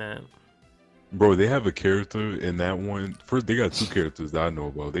playing that. Bro, they have a character in that one. First, they got two characters that I know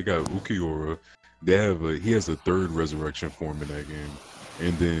about. They got Ukiura. He has a third resurrection form in that game,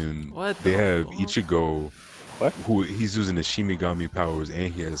 and then What they the have fuck? Ichigo, What? who he's using the Shimigami powers,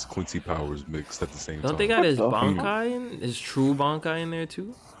 and he has Quincy powers mixed at the same Don't time. they got What his the fuck? his true Bankai in there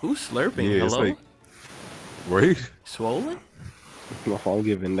too? Who's slurping? Yeah, it's Hello? like right. Swollen? My phone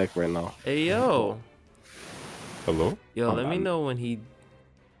giving neck right now. Hey yo. Hello. Yo, Oh, let me I'm- know when he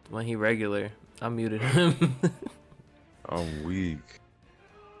regular. I muted him. I'm weak.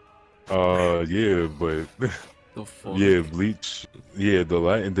 Yeah, but The fuck? yeah, Bleach. Yeah,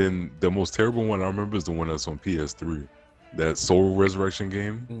 and then the most terrible one I remember is the one that's on PS3. That Soul Resurrection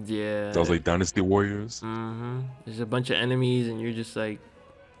game. Yeah. That was like Dynasty Warriors. Mm-hmm. There's a bunch of enemies and you're just like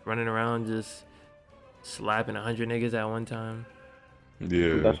running around just slapping 100 niggas at one time.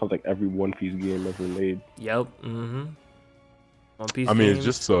 Yeah. That sounds like every One Piece game ever made. Yep. Mm-hmm. One Piece. I mean, games?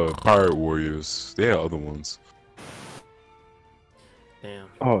 it's just Pirate Warriors. They had other ones. Damn.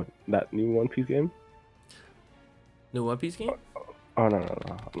 Oh, that new One Piece game? New One Piece game? Oh no.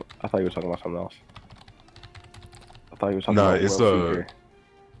 I thought you were talking about something else. I thought you were talking Nah, about it's World Seeker.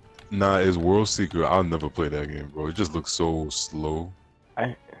 Nah, it's World Seeker. I'll never play that game, bro. It just looks so slow.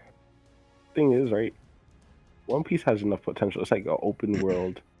 Thing is, right? One Piece has enough potential. It's like an open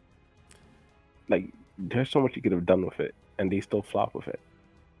world. Like, there's so much you could have done with it, and they still flop with it.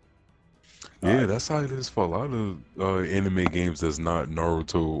 Yeah, that's how it is for a lot of anime games that's not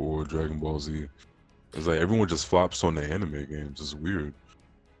Naruto or Dragon Ball Z. It's like everyone just flops on the anime games. It's weird.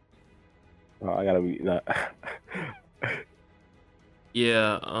 I gotta be. Nah.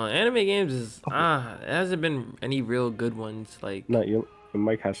 Yeah. Anime games is there hasn't been any real good ones. Like No, your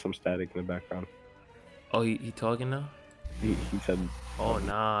mic has some static in the background. oh, he talking now? He said Oh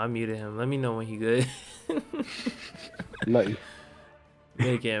nah, I muted him. Let me know when he good. nothing.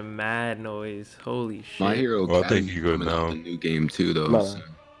 Making mad noise. Holy shit. My Hero Well, I think Academy you good coming out now. the new game too, though. No. So.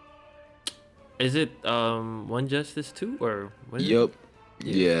 Is it One Justice 2 or what is it? Yep.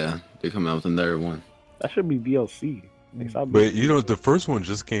 Yeah. Yeah, they're coming out with another one. That should be DLC. Like, stop But you know, the first one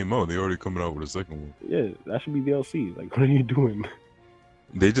just came out. They already coming out with a second one. yeah, that should be DLC. Like, what are you doing?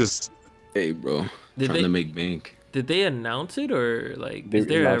 They just Hey, bro, Did trying they to make bank. did they announce it or like They is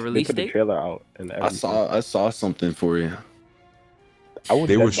there a announced- release they put the date? trailer out and I saw something for you.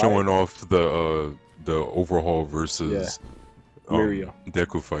 they were showing off the overhaul versus Mirio.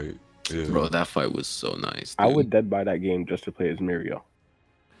 Deku fight. Yeah. Bro, that fight was so nice. I dude. would dead buy that game just to play as Mirio.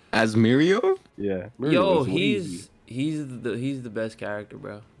 As Mirio? Yeah. Mirio Yo, is lazy. he's the best character,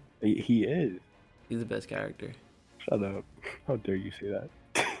 bro. He is. He's the best character. Shut up. How dare you say that?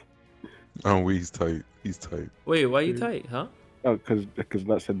 Oh, he's tight. He's tight. Wait, why you tight, huh? Oh, because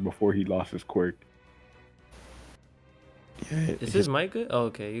Nut said before he lost his quirk. Yeah, Is his mic good? Oh,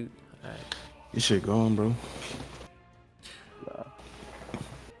 okay. You, all right. This shit going, bro.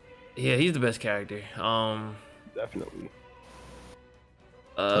 Yeah, he's the best character. Definitely.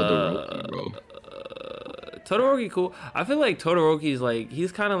 Todoroki, bro. Todoroki cool. I feel like Todoroki is like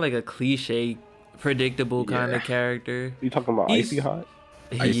he's kind of like a cliche, predictable kind of Yeah. character. You talking about He's- Icy Hot?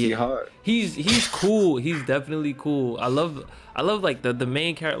 Icy Yeah. hot. He's cool. He's definitely cool. I love like the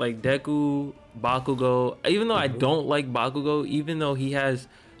main character like Deku, Bakugo. Even though I don't like Bakugo, even though he has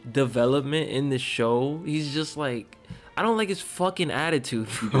development in the show, he's just like I don't like his fucking attitude.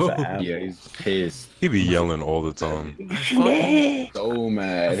 Just Bro. an asshole. Yeah, he's pissed. He be yelling all the time. So I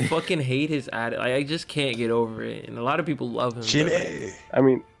mad. fucking hate his attitude. Like, I just can't get over it, and a lot of people love him. but, like, Shinee. I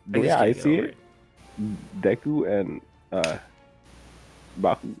mean, the I way just I can't get see over it, Deku and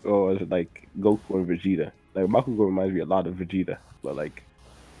Bakugo is like Goku and Vegeta. Like Bakugo reminds me a lot of Vegeta, but like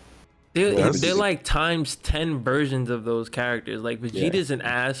They're, Well, they're like times 10 versions of those characters. Like Vegeta's an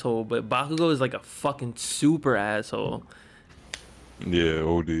asshole, but Bakugo is like a fucking super asshole. Yeah,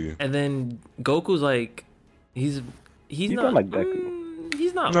 OD. And then Goku's like, he's not like Deku.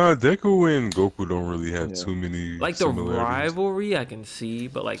 He's not Nah, Deku and Goku don't really have Yeah. too many like the similarities. rivalry I can see,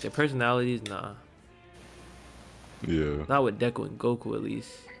 but like their personalities, nah, Yeah. not with Deku and Goku at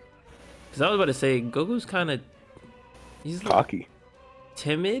least. Because I was about to say Goku's kind of he's like cocky.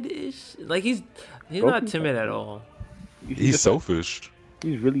 timid-ish. Like he's not Goku's timid at all. He's selfish.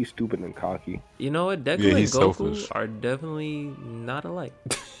 He's really stupid and cocky. You know what? Deku Yeah, and he's Goku selfish. are definitely not alike.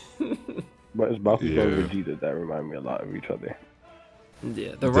 But it's Bakugo and Yeah. Vegeta that remind me a lot of each other.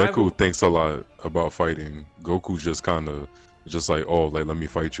 Yeah, the Deku rival. thinks a lot about fighting. Goku just kind of just like, oh, like let me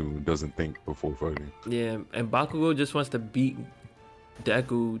fight you, and doesn't think before fighting. Yeah, and Bakugo just wants to beat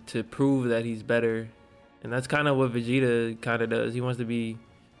Deku to prove that he's better, and that's kind of what Vegeta kind of does. He wants to be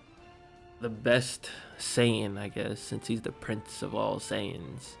the best Saiyan, I guess, since he's the prince of all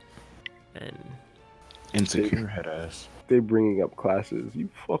Saiyans. And Insecure head ass. They're bringing up classes. You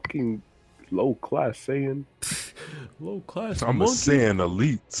fucking low class Saiyan low class. I'm a Saiyan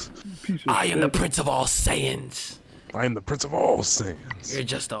elite. piece of I am the shit. prince of all Saiyans. I am the prince of all Saiyans. You're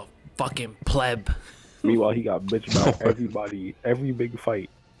just a fucking pleb. Meanwhile, he got bitched about everybody, every big fight.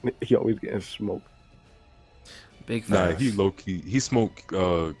 He always getting smoked. Big Nah, facts. he low key. He smoked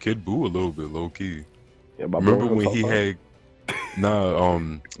Kid Buu a little bit low key. Yeah, my Remember bro when was he talking had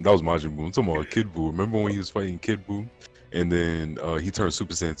that was Majin Buu. I'm talking about Kid Buu. Remember when he was fighting Kid Buu, and then he turned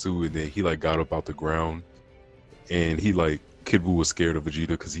Super Saiyan 2, and then he like got up out the ground, and he like Kid Buu was scared of Vegeta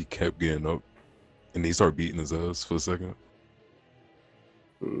because he kept getting up, and he started beating his ass for a second.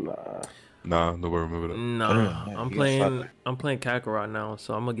 Nah, Nah, nobody remember that. Nah, Yeah, I'm he playing. I'm playing Kakarot now,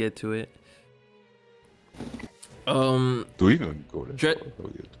 so I'm gonna get to it. Um, Do we even go there? Dre- Oh,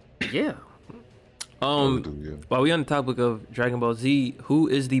 yeah. yeah. Oh, we do, yeah. While we on the topic of Dragon Ball Z, who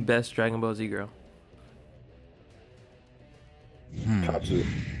is the best Dragon Ball Z girl? Tatsu.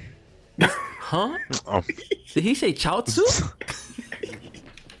 Huh? Um, Did he say Chaozu?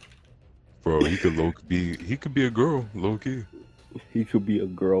 bro, he could be a girl, low key. He could be a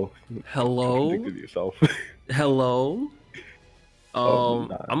girl. Hello, Contradicted yourself. hello. Nah,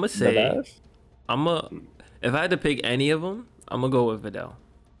 I'm gonna say deadass? if I had to pick any of them, I'm gonna go with Videl.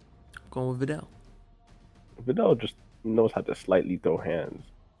 I'm going with Videl. Vidal just knows how to slightly throw hands.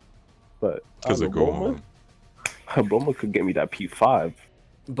 But Because it go on. Bulma could get me that P5.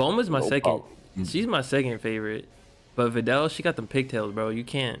 Bulma's my No second. problem. She's my second favorite. But Videl, she got them pigtails, bro. You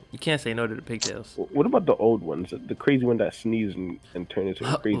can't say no to the pigtails. What about the old ones? The crazy one that sneezed and turned into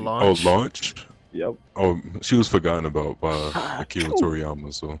crazy. Oh, Launch. Launch? Yep. Oh, she was forgotten about by Akira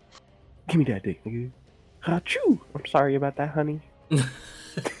Toriyama, so. Give me that dick, nigga. Achoo! I'm sorry about that, honey. Bro,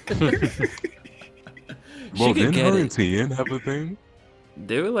 She could didn't get her and it. Tien have a thing?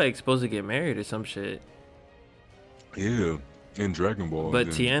 They were like supposed to get married or some shit, Yeah, in Dragon Ball. but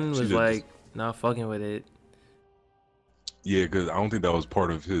then Tien she was did this- like not fucking with it. yeah, because I don't think that was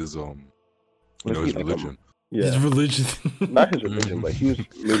part of his Was his he like a- religion. Yeah, religion. not his religion, but he was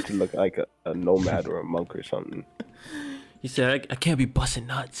made to look like a nomad or a monk or something. He said, I can't be busting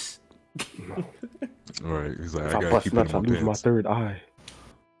nuts. All right, he's like, If I I gotta bust keep it nuts, in I my lose my pants. third eye.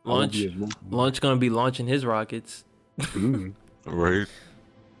 I will Launch, be as well. Launch gonna be launching his rockets. Mm. Right?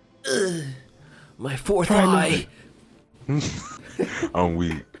 My fourth Try eye. I'm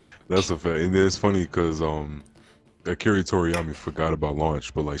weak. That's a fact. And it's funny because Akira Toriyama forgot about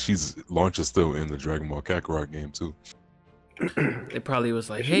Launch, but like Launch is still in the Dragon Ball Kakarot game too. It probably was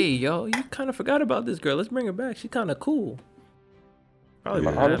like, hey, yo, you kind of forgot about this girl. Let's bring her back. She's kind of cool. Probably Yeah,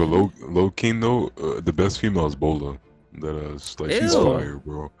 about but that. low key though, the best female is Bola. That she's Ew. fire,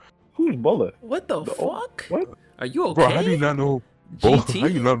 bro. Who's Bola? What the The- fuck? What? Are you okay? Bro, how do you not know Bola? GT? How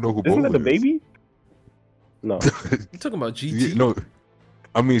do you not know who Isn't Bola that the is? baby? No. You talking about GT? Yeah, no,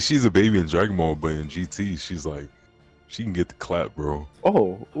 I mean she's a baby in Dragon Ball, but in GT she's like, she can get the clap, bro.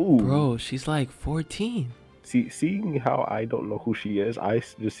 Oh, ooh. Bro, she's like 14. Seeing how I don't know who she is, I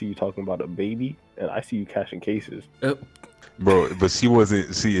just see you talking about a baby, and I see you cashing cases. Bro, but she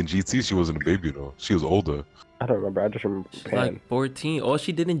wasn't. See, in GT she wasn't a baby though. She was older. I don't remember. I just remember She's Pan. like 14. All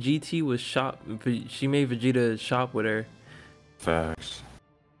she did in GT was shop. She made Vegeta shop with her. Facts.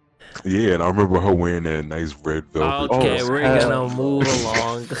 Yeah, and I remember her wearing that nice red velvet. Okay, dress. we're hell gonna move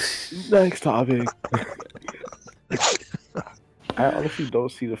along. Next topic. I honestly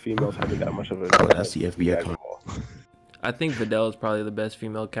don't see the females having that much of a. That's the FBI Dragon Ball. I think Videl is probably the best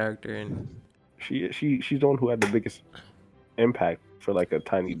female character in. She's the one who had the biggest impact for like a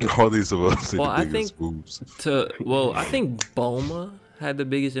tiny. All these of us. Well, I the biggest think- boobs. I think Bulma had the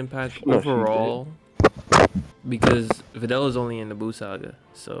biggest impact No, she did. overall because Videl is only in the Buu saga,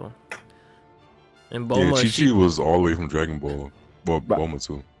 so. And Yeah, Bulma, Chi Chi was all the way from Dragon Ball. Well, But- Bulma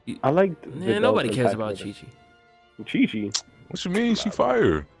too. I like. nobody cares about Chi Chi. Chi. What you mean? She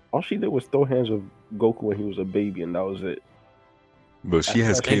fire. All she did was throw hands with Goku when he was a baby, and that was it. But she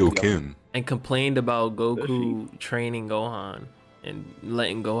has That's what I think, Kaioken. And complained about Does Goku training Gohan and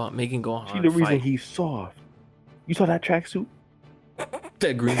making Gohan She the reason fight. he's soft. You saw that tracksuit?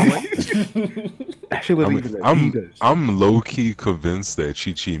 That green one. That shit was I'm, even I'm, Adidas. I'm low key convinced that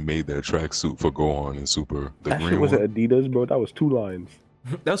Chi Chi made that tracksuit for Gohan and Super. The That shit green wasn't one. Adidas, bro. That was 2 lines.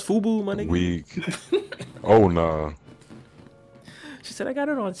 That's Fubu, my nigga. Weak. Oh nah. She said, I got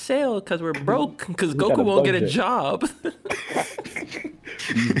it on sale because we're broke because We got Goku a won't get a budget." job.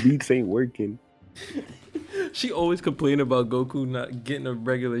 These beats ain't working. She always complained about Goku not getting a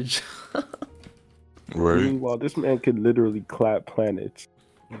regular job. Right. Meanwhile, this man could literally clap planets.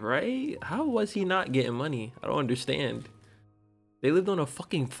 Right? How was he not getting money? I don't understand. They lived on a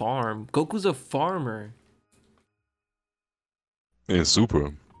fucking farm. Goku's a farmer. And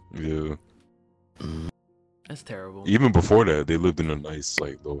Super. Yeah. That's terrible. Even before that, they lived in a nice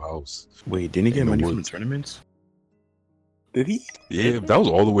like little house. Wait, didn't he get In the money from the woods. tournaments? Did he? Yeah, that was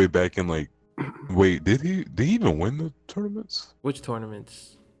all the way back in like. Wait, did he even win the tournaments? Which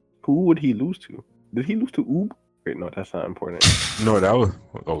tournaments? Who would he lose to? Did he lose to Oob? Wait, no, that's not important. No, that was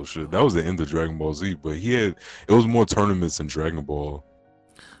oh shit. That was the end of Dragon Ball Z. But it was more tournaments in Dragon Ball.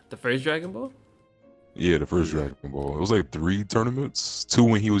 The first Dragon Ball? Yeah, the first Dragon Ball. It was like 3 tournaments. 2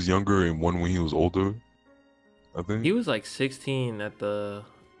 when he was younger and 1 when he was older. I think. He was like 16 at the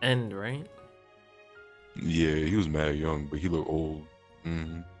end, right? Yeah, he was mad young, but he looked old.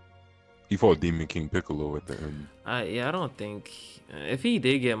 He fought Demon King Piccolo at the end. I don't think if he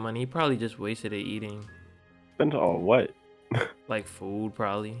did get money, he probably just wasted it eating Depends on what? like food,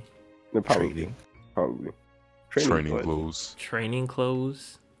 probably No, probably. Trading. Probably. Training but clothes. training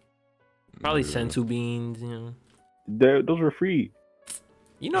clothes, probably Yeah. sensu beans. You know, Those were free.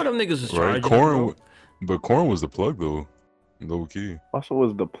 them niggas was Right, charging. Corn. But Corn was the plug though. Low key. Also,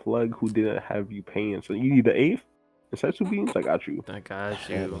 was the plug who didn't have you paying. So you need the eighth? And Setsu beans? I got you. I got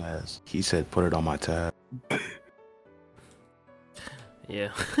Yeah, you. he said, "Put it on my tab." Yeah.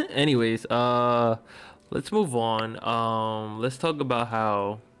 Anyways, let's move on. Let's talk about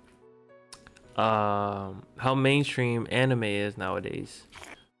how mainstream anime is nowadays.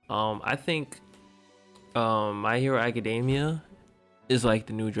 I think My Hero Academia is like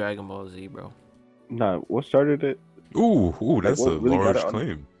the new Dragon Ball Z, bro. Nah, what started it? Ooh, that's what a really got large it on-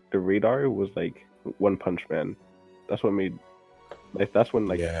 claim. The radar was like One Punch Man. That's what made. Like that's when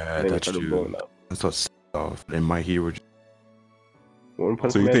Yeah, anime that's started true. blowing up. That's what set off. And my hero. One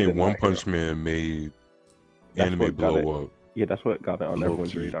Punch So you Man think did One not Punch hit. Man made That's anime what got blow up. Yeah, that's what got it on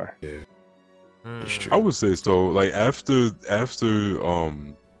everyone's Low-key. radar. Yeah, Mm. it's true. I would say so. Like after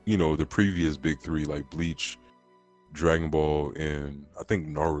you know, the previous big three like Bleach, Dragon Ball, and I think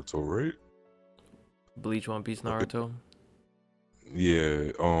Naruto, right? Bleach, One Piece, Naruto.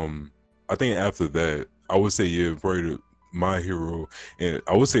 Yeah. I think after that, I would say yeah, probably My Hero, and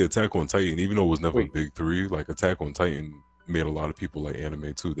I would say Attack on Titan. Even though it was never Wait. a big three, like Attack on Titan made a lot of people like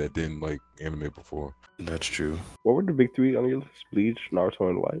anime too that didn't like anime before. That's true. What were the big three on your list? Bleach, Naruto,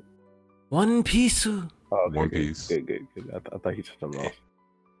 and what? One Piece. Oh, okay, One good, Piece. Good. I thought he said something else.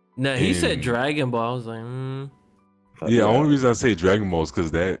 No, he said And- Dragon Ball. I was like, Yeah, the only reason I say Dragon Ball is because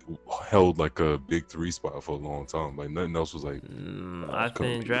that held like a big three spot for a long time. Like nothing else was like. I couple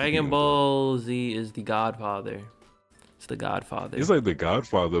think people Dragon beat him, Ball Z is the Godfather. It's the Godfather. It's like the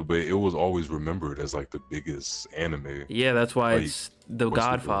Godfather, but it was always remembered as like the biggest anime. Yeah, that's why Like, it's the what's the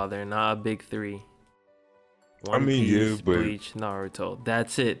Godfather, not a big three. I mean, yeah, but- Bleach, Naruto.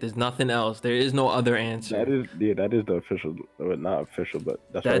 That's it. There's nothing else. There is no other answer. That is the official, well, not official, but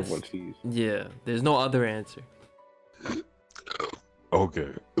that's what That's- everyone sees. Yeah, there's no other answer. Okay,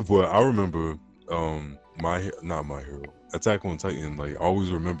 well I remember not My Hero, Attack on Titan. Like I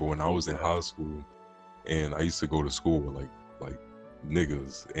always remember when I was in high school, and I used to go to school with like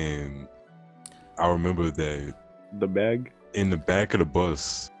niggas, and I remember that The bag. in the back of the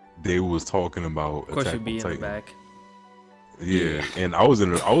bus they was talking about Of course, Attack you'd be on in the Titan. back. Yeah, and I was in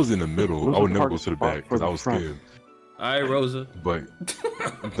the middle. What's I would the never go hardest to the spot back for because I the was front? scared. All right, Rosa. But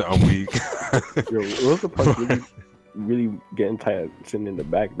I'm weak. Yo, what was the part really getting tired sitting in the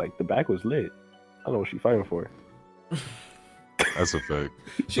back? Like the back was lit. I don't know what she fighting for. That's a fact.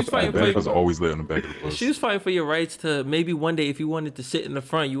 She's The fighting back was for. always lit on the back of the bus. She was fighting for your rights to maybe one day if you wanted to sit in the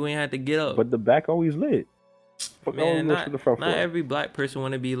front, you ain't had to get up. But the back always lit. Fuck, I Man, always go to the front not for. every black person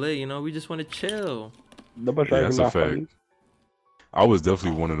want to be lit. You know, we just want to chill. The bus Yeah, driver that's a not fact. funny. I was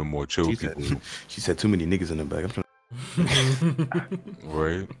definitely one of the more chill She said, people, she said too many niggas in the back. I'm trying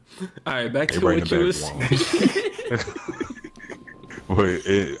right? All right, back to Everybody what in you the was. But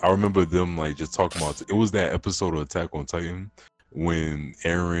I remember them like just talking about it was that episode of Attack on Titan when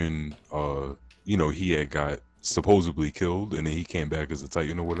Aaron, you know, he had got supposedly killed and then he came back as a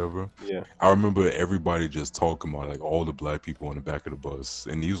Titan or whatever. Yeah. I remember everybody just talking about like all the black people on the back of the bus,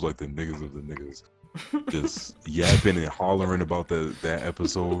 and he was like the niggas of the niggas, just yapping and hollering about that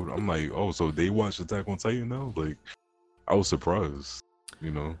episode. I'm like, oh, so they watched Attack on Titan now? Like, I was surprised,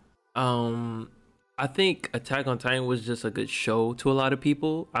 you know. I think Attack on Titan was just a good show to a lot of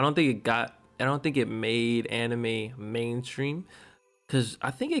people. I don't think it made anime mainstream because I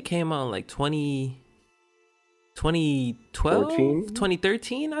think it came out in like 2012, 14?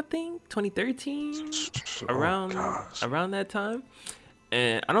 2013, I think 2013 around gosh. around that time.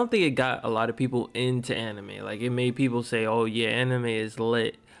 And I don't think it got a lot of people into anime. Like it made people say, "Oh yeah, anime is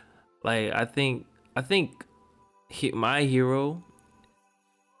lit." Like I think My Hero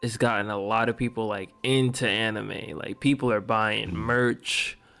has gotten a lot of people like into anime. Like people are buying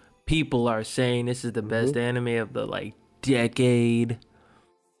merch. People are saying this is the best anime of the like decade.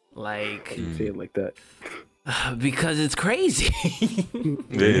 Like You say it like that. because it's crazy.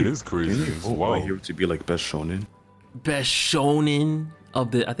 Yeah, it is crazy. to. Oh, My wow. Hero to be like best shonen. Best shonen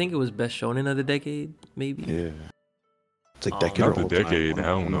of the I think it was best shonen of the decade, maybe. Yeah. It's like Oh, decade Not or the all time. decade. I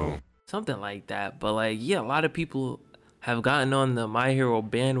don't know. Something like that. But like yeah, a lot of people have gotten on the My Hero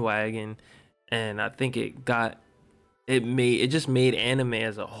bandwagon, and I think it just made anime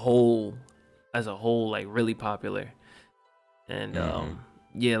as a whole like really popular. And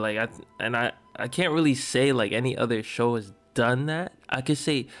yeah, like I can't really say like any other show has done that. I could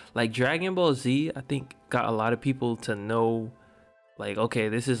say like Dragon Ball Z, I think got a lot of people to know like okay,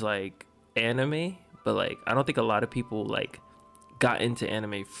 this is like anime, but like I don't think a lot of people like got into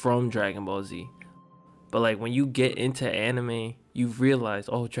anime from Dragon Ball Z. But like when you get into anime, you realize,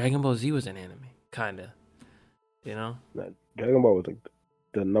 oh, Dragon Ball Z was an anime, kinda. You know? Man, Dragon Ball was like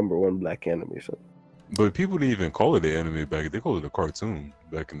the #1 black anime. So But people didn't even call it an anime back. They called it a cartoon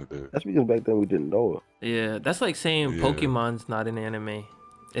back in the day. that's because back then we didn't know it. Yeah, that's like saying Yeah. Pokemon's not an anime.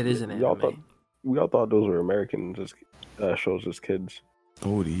 It is an Y'all anime. we all thought those were American just shows as kids.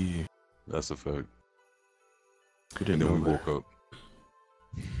 Oh, the. That's a fact. We didn't And then we know that. woke up.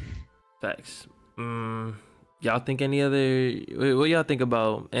 Facts. Y'all think any other? What y'all think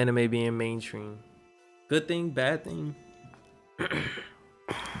about anime being mainstream? Good thing, bad thing?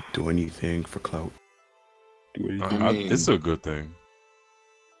 Do anything for clout. It's a good thing.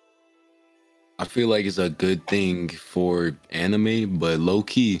 I feel like it's a good thing for anime, but low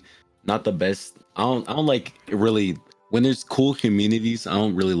key, not the best. I don't like really when there's cool communities, I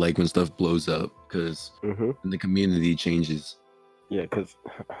don't really like when stuff blows up because Mm-hmm. the community changes. Yeah, because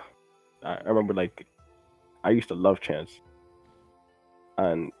I remember like I used to love Chance,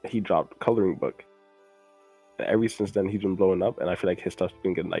 and he dropped Coloring Book. And ever since then, he's been blowing up, and I feel like his stuff's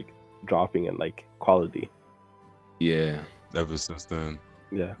been getting like dropping in like quality. Yeah. Ever since then,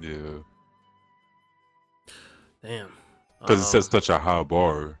 Yeah. yeah, Damn. because it sets such a high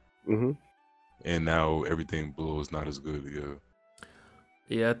bar, Mm-hmm. and now everything below is not as good. Yeah.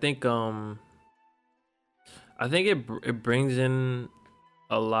 Yeah, I think it brings in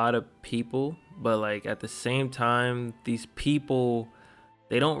a lot of people, but like at the same time, these people,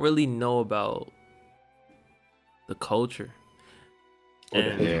 they don't really know about the culture. Or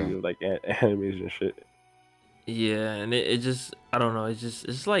the And history of like animes and shit. yeah, and it just, I don't know,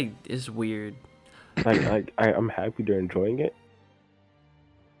 it's like it's weird. I'm happy they're enjoying it,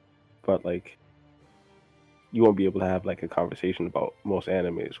 but like you won't be able to have like a conversation about most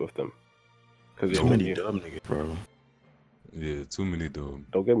animes with them because Too many dumb niggas, bro. Yeah, too many though.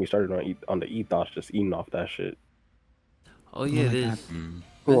 don't get me started on the ethos just eating off that shit. Oh yeah, my it God. is. Mm. Who There's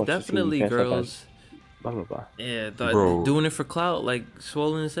wants to see definitely Pants Up girls. Blah blah blah. Yeah, Bro. doing it for clout, like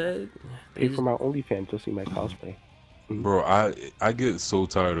Swollen said. They Pay just- for my OnlyFans to see my cosplay. Bro, I get so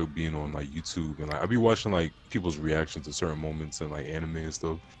tired of being on like YouTube and like I be watching like people's reactions to certain moments and like anime and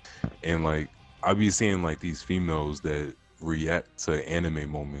stuff, and like I be seeing like these females that react to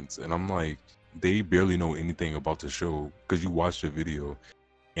anime moments, and I'm like, they barely know anything about the show because you watch the video,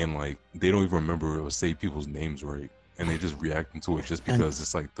 and like they don't even remember or say people's names right, and they just reacting to it just because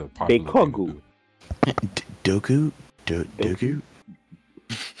it's like the popular thing to Beikogu. do. Doku? Doku?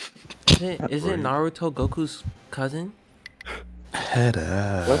 Isn't Naruto Goku's cousin? Head When does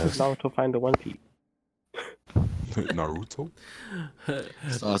ass. Naruto find the One Piece? Naruto?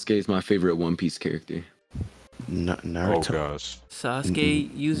 Sasuke is my favorite One Piece character. Oh Naruto. gosh.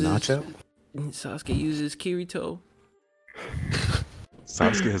 Sasuke uses Nacho? Sasuke uses Kirito.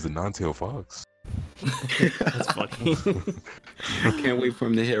 Sasuke has a non-tail fox. That's fucking. Can't wait for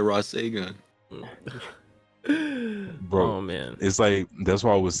him to hit Rasengan. Bro, Oh man. it's like that's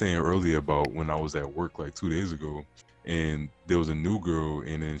what I was saying earlier about when I was at work like 2 days ago, and there was a new girl,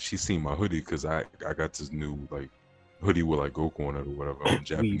 and then she seen my hoodie because I got this new like hoodie with like Goku on it or whatever in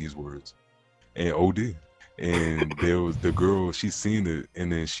Japanese words, and OD, and there was the girl, she seen it,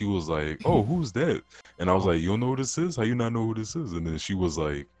 and then she was like, "Oh, who's that?" And I was like, "You don't know who this is? How you not know who this is?" And then she was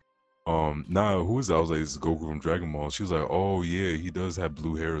like, nah, who is that?" I was like, "It's Goku from Dragon Ball." She was like, "Oh yeah, he does have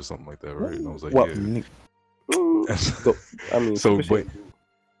blue hair or something like that, right?" And I was like, Well, "Yeah." I mean, So, Super but Saiyan-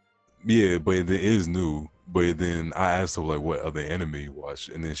 yeah, but it is new. But then I asked her like what other anime you watch,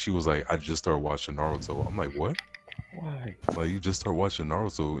 and then she was like, "I just started watching Naruto." I'm like, "What? why? Like you just started watching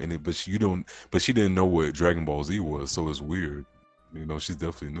Naruto?" And but she didn't know what Dragon Ball Z was, so it's weird. You know, she's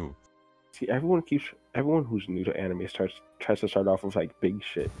definitely new. See, everyone who's new to anime tries to start off with like big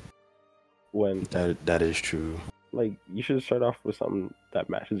shit. When That is true. like you should start off with something that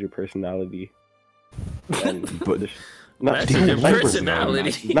matches your personality. And But- not Matches your not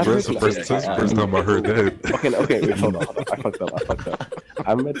personality. Not That's the personality. first time I heard that. Okay, wait, hold on. I fucked up.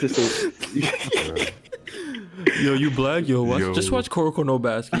 I meant to say. Yo, you black? Just Yo. watch Kuroko no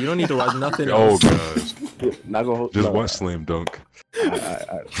Basket. You don't need to watch nothing Oh else. gosh, Not gonna hold. just no, watch Slam Dunk.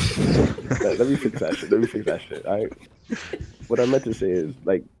 let me fix that shit. All right. What I meant to say is,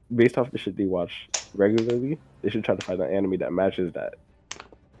 like, based off the shit they watch regularly, they should try to find an anime that matches that.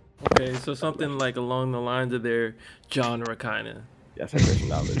 Okay, so something like along the lines of their genre, kind of. That's their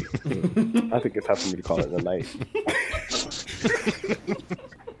personality. I think it's time for me to call it a night.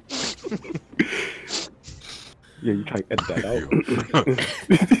 Yeah, you try to edit that out.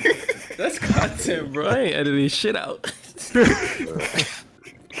 That's content, bro. I ain't editing shit out.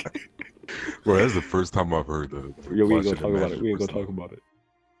 Bro, that's the first time I've heard that. Yo, we ain't Watch gonna talk about it. imagine We ain't gonna person. talk about it.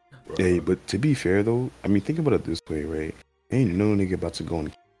 Hey, but to be fair though, I mean, think about it this way, right? Ain't no nigga about to go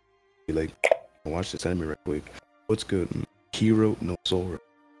and be like, watch this anime right quick. What's good? Hero, no Sora.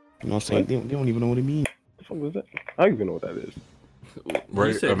 You know what I'm saying? What? They don't even know what it means. The fuck was that? I don't even know what that is.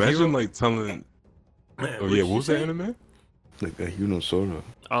 Right? said Imagine hero- like telling. Man, Oh what yeah, did what you was that say? anime? Like a Hero no Sora.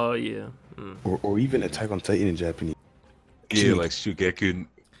 Oh yeah. Or even Attack on Titan in Japanese. Yeah, like Shugeki.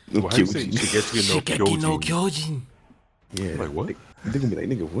 No, How do you say Shugeki no Shigeki no Kyojin? Yeah. Like what? They're gonna be like,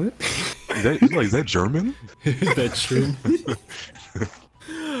 nigga, what? Is that German? Is that true?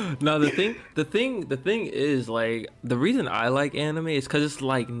 No, the thing is, like, the reason I like anime is because it's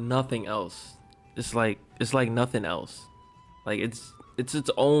like nothing else. It's like nothing else. Like it's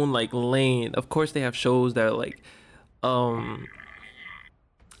its own like lane. Of course, they have shows that are like,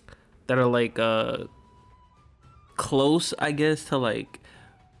 close, I guess, to like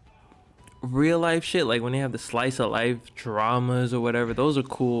real life shit. Like when they have the slice of life dramas or whatever, those are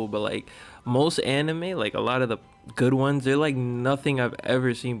cool. But like most anime, like a lot of the good ones, they're like nothing I've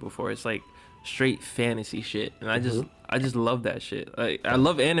ever seen before. It's like straight fantasy shit, and I just love that shit. Like I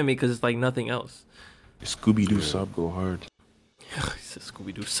love anime because it's like nothing else. Scooby Doo sub go hard. It's a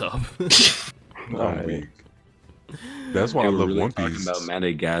Scooby Doo sub. I'm weak. That's why I They were love really One talking Piece. about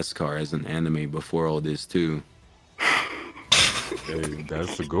Madagascar as an anime before all this too. Hey,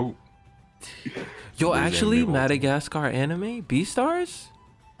 that's the goat. Yo, There's actually, anime all the time. Madagascar anime, Beastars,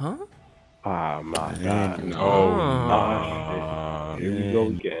 huh? Ah, my God. No. Oh, nah. Here we go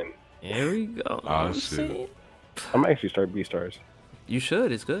again. Here we go. Ah, I'm shit. saying. I'm actually start Beastars. You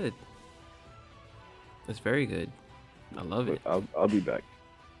should. It's good. It's very good. I love it. I'll be back.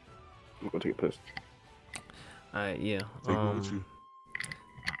 I'm gonna take a piss. Alright, yeah. Take it with you.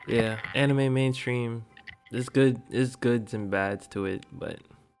 Yeah, anime mainstream. There's good. There's goods and bads to it, but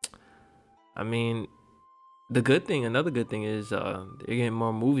I mean, another good thing is they're getting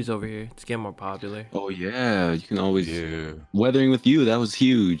more movies over here. It's getting more popular. Oh yeah, you can always Yeah. Weathering with You. That was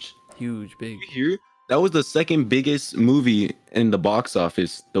huge. Huge, big. You hear? That was the second biggest movie in the box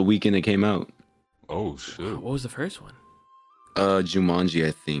office the weekend it came out. Oh shit. What was the first one? Jumanji,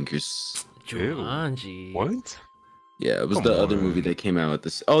 I think. Jumanji. What? Yeah, it was Come the other on. movie that came out at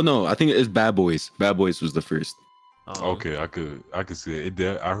this. Oh no, I think it's Bad Boys. Bad Boys was the first. Okay, I could see it.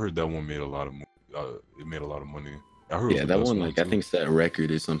 I heard that one made a lot of it made a lot of money. I heard. it Yeah, was the that best one like I too. think set a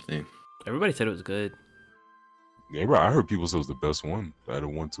record or something. Everybody said it was good. Yeah, bro. I heard people say it was the best one out of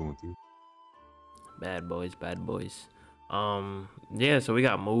 1, 2, and 3. Bad boys, bad boys. Yeah, so we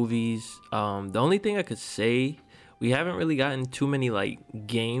got movies. The only thing I could say, we haven't really gotten too many like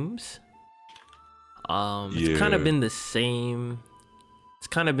games. It's kind of Yeah. been the same. It's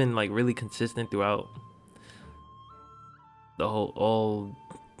kind of been like really consistent throughout the all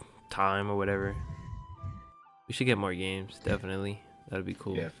time or whatever. We should get more games, definitely. That'd be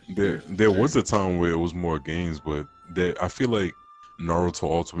cool. There was a time where it was more games, but I feel like Naruto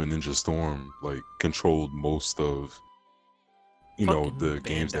Ultimate Ninja Storm like controlled most of Fucking the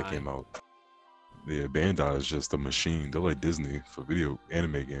games that Bandai. came out. Yeah, Bandai is just a machine. They're like Disney for video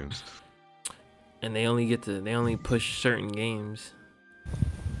anime games. And they only push certain games.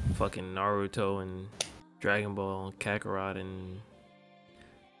 Fucking Naruto and Dragon Ball and Kakarot and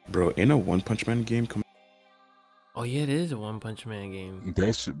Bro, ain't a One Punch Man game coming? oh yeah, it is a One Punch Man game.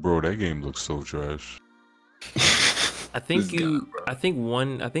 That shit, bro, that game looks so trash. I think This guy, I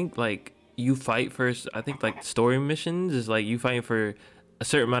think like you fight first. I think like story missions is like you fighting for a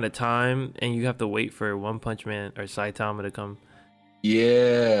certain amount of time and you have to wait for One Punch Man or Saitama to come.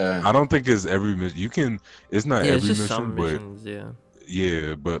 Yeah. I don't think it's every mission. You can. It's not Yeah, it's every just mission, some but missions. Yeah.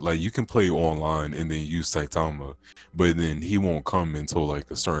 yeah, but like you can play online and then use Saitama, but then he won't come until like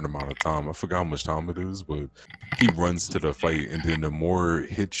a certain amount of time. I forgot how much time it is, but he runs to the fight, and then the more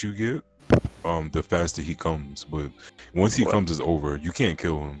hits you get, the faster he comes. But once he comes, it's over. You can't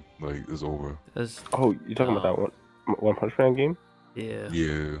kill him. Like it's over. That's Oh, you talking about that One Punch Man game? yeah.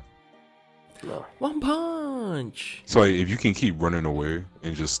 Yeah. No. One Punch. So like, if you can keep running away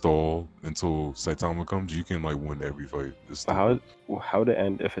and just stall until Saitama comes, you can like win every fight. It's But still- how would it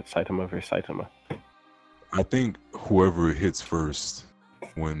end if it's Saitama versus Saitama? I think whoever hits first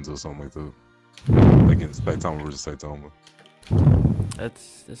wins or something like that. Like in Saitama versus Saitama.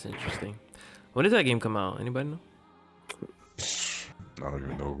 That's interesting. When does that game come out? Anybody know? I don't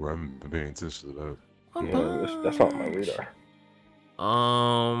even know. I haven't been paying attention to that. One Yeah, that's not on my radar.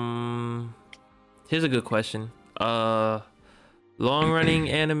 Here's a good question. Long running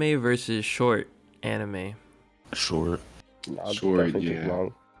anime versus short anime. Short. Nah, Short, definitely take yeah.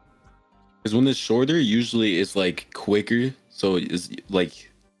 long. Because when it's shorter, usually it's like quicker, so it's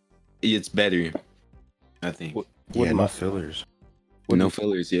like it's better. I think. What- Yeah, Would no my- fillers. No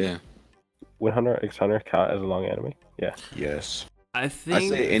fillers, yeah. Would Hunter x Hunter count as a long anime? Yeah. Yes. I I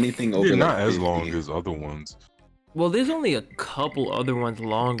think. say anything over Yeah, like not as 50. long as other ones. Well, there's only a couple other ones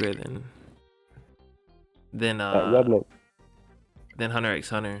longer than Red Note. than Hunter x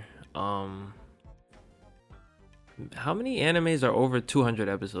Hunter. How many animes are over 200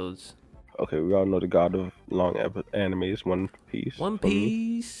 episodes? Okay, we all know the god of long animes, One Piece. One for me.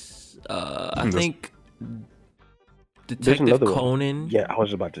 Piece. I That's- think Detective another one. Conan. Yeah, I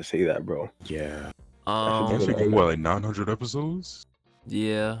was about to say that, bro. Yeah. That Um. shit going what, like 900 episodes?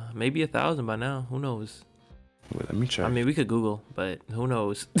 Yeah, maybe 1,000 by now. Who knows? Wait, let me check. I mean, we could Google, but who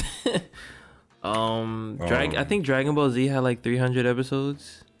knows? I think Dragon Ball Z had like 300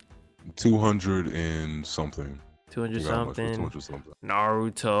 episodes, 200 and something. 200 Forgot how much, but something. 200 something.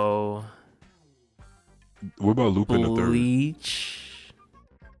 Naruto. What about Lupin the Third? Bleach.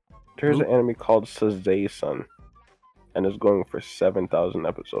 There's an anime called Sazae-san, and it's going for 7,000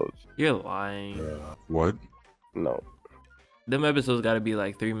 episodes. You're lying. What? No, Them episodes got to be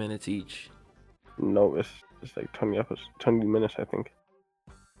like 3 minutes each. no, it's like 20 minutes, I think.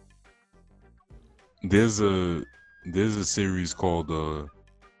 There's a series called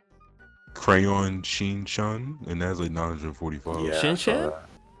Crayon Shin-chan, and that's like 945. Yeah, Shin-chan?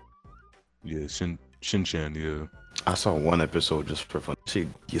 Yeah, Shin-chan, yeah. I saw one episode just for fun. Shit,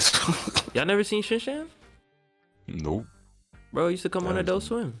 yes. Y'all never seen Shin-chan? Nope. Bro, it used to come on That Adult is-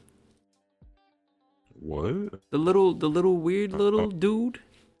 Swim. What? The little weird little dude.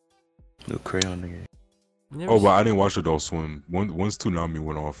 No crayon nigga. You never Oh, seen- but I didn't watch Adult Swim. Once Toonami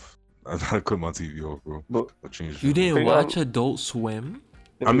went off, I cut my TV off, bro. But I changed. You it. didn't Crayon- watch Adult Swim?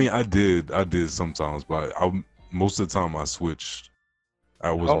 I mean, I did sometimes, but most of the time I switched.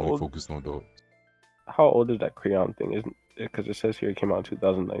 I wasn't How really old- focused on adult. how old is that Crayon thing? Isn't because it says here it came out in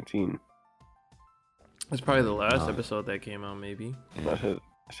 2019. It's probably the last Nah. episode that came out, maybe. It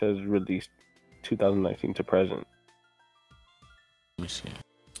says released 2019 to present. Let me see.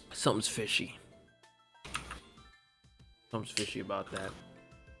 Something's fishy. Something's fishy about that.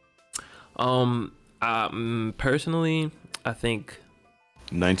 Personally, I think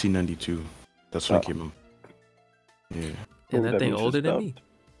 1992. That's when it Oh. came out. Yeah. and Ooh, that that thing means older it's than me.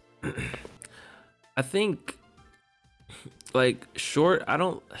 I think like short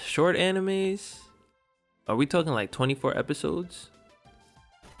animes. Are we talking like 24 episodes?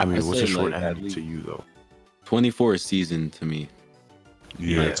 I mean, I'd what's a say, short like, at anime least- to you though? 24 season to me.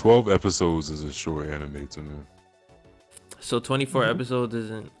 Yeah, Yeah. 12 episodes is a short anime to me. So 24 Mhm. episodes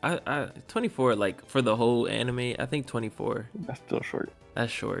isn't I 24 like for the whole anime. I think 24. That's still short.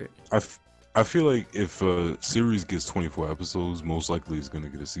 That's short. I feel like if a series gets 24 episodes, most likely it's gonna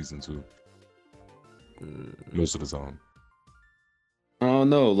get a season 2 Mm, most of the time. I don't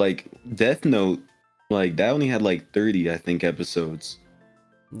know, like Death Note, like that only had like 30, I think, episodes.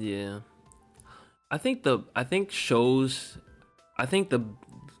 yeah. I think shows I think the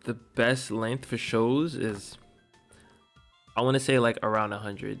best length for shows is I want to say like around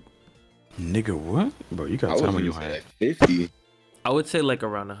 100. Nigga, what? Bro, you I got was time on gonna your say hand. like 50. I would say like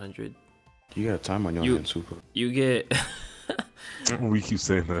around 100. You got time on your You- hand, super. You get We keep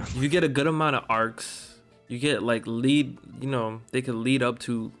saying that. you get a good amount of arcs. You get like lead, they could lead up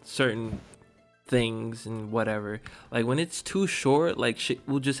to certain things and whatever. Like when it's too short, like shit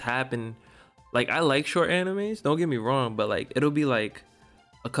will just happen. Like I like short animes, don't get me wrong, but like it'll be like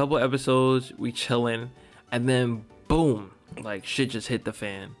a couple episodes, we chilling, and then boom, like shit just hit the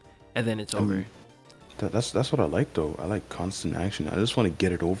fan, and then it's over. That's what I like though. I like constant action. I just want to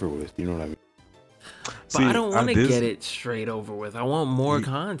get it over with. You know what I mean? But I don't want to this- get it straight over with. I want more Ye-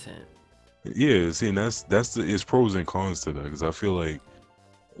 content. Yeah, see, and it's pros and cons to that because I feel like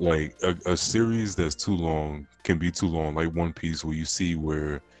a series that's too long can be too long, like One Piece, where you see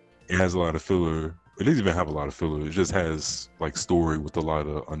where it has a lot of filler. It doesn't even have a lot of filler. It just has like story with a lot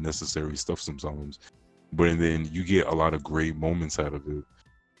of unnecessary stuff sometimes. But then you get a lot of great moments out of it.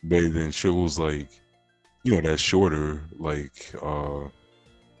 But then shows like, that's shorter. Like,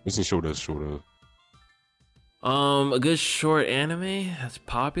 what's a show that's shorter? A good short anime that's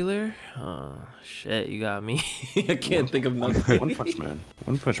popular. Shit, you got me. I can't think of nothing. One Punch Man.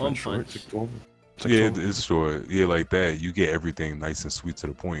 One Punch One Man short. Punch. It's over. It's like Yeah, 12. it's short. Yeah, like that. You get everything nice and sweet to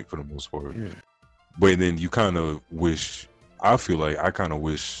the point for the most part. Yeah. But then you kind of wish. I feel like I kind of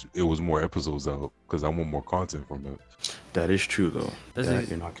wish it was more episodes out because I want more content from it. That is true though. That's That ex-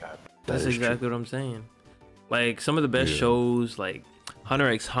 you're not cap. That's That is exactly what I'm saying. Like some of the best Yeah. shows, like Hunter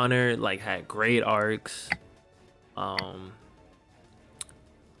x Hunter, like had great arcs. Full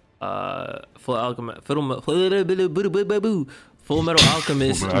Alchemist, Full Metal Alchemist, Full Metal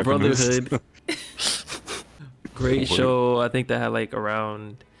Alchemist. Brotherhood. Great What? show. I think that had like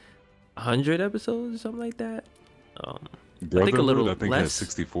around 100 episodes or something like that. I think a Brotherhood, little I think has less.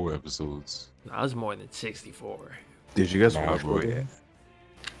 64 episodes. That was more than 64. Did you guys Nah, watch bro, Brotherhood?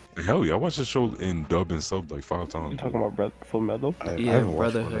 Hell yeah, I watched the show in dub and sub like 5 You times. talking about Full Metal? I Yeah, haven't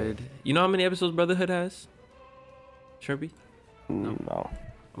watched Brotherhood. You know how many episodes Brotherhood has? Shrimpy? No.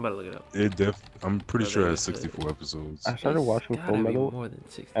 I'm about to look it up. I'm pretty sure it has Brotherhood. 64 episodes. I started It's watching gotta Full be Metal, more than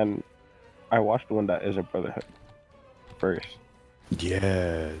 60. and I watched the one that isn't Brotherhood first.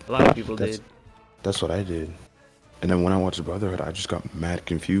 Yeah. A lot of people That's- did. That's what I did. And then when I watched Brotherhood, I just got mad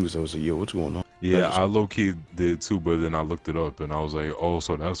confused. I was like, yo, what's going on? Yeah, I low key did too, but then I looked it up and I was like, oh,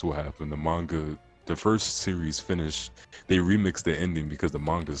 so that's what happened. The manga, the first series finished, they remixed the ending because the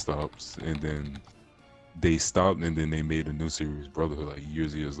manga stops, and then they stopped, and then they made a new series, Brotherhood, like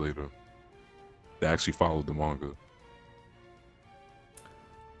years later. that actually followed the manga.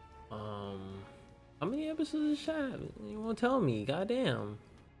 How many episodes is Shad? You won't tell me? Goddamn.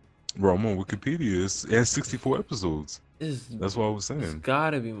 Bro, I'm on Wikipedia. It has 64 episodes. That's what I was It's saying.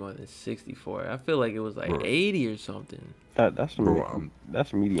 gotta be more than 64. I feel like it was like Bro. 80 or something. That's Bro,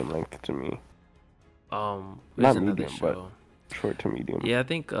 that's medium length to me. There's Not another medium, but show. short to medium. Yeah, I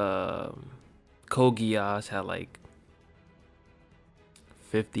think Code Geass had like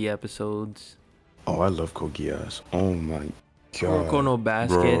 50 episodes. Oh, I love Code Geass. Oh my god. Kuroko no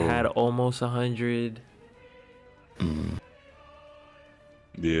Basket Bro. had almost 100. Mm.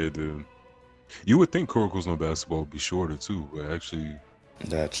 Yeah, dude. You would think Kuroko's no Basketball would be shorter too, but actually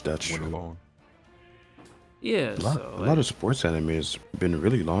That's went true. along. Yeah, A lot of sports anime has been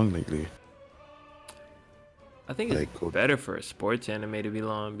really long lately. I think it's like Code- better for a sports anime to be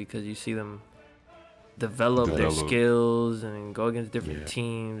long because you see them develop their Develop. skills and go against different Yeah.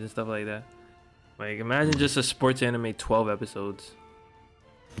 teams and stuff like that. Like imagine just a sports anime 12 episodes.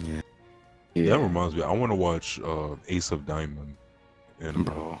 Yeah. That reminds me, I want to watch Ace of Diamond. And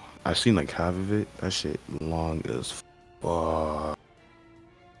Bro, I've seen like half of it. That shit long as fuck.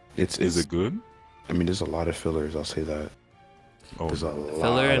 is it good? I mean, there's a lot of fillers. I'll say that. Oh, There's a no. lot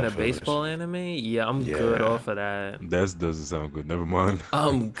Filler in a of fillers. baseball anime? Yeah, I'm good Yeah. off of that. That doesn't sound good. Never mind.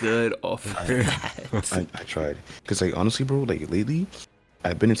 I'm good off of that. I tried, cause like honestly, bro, like lately,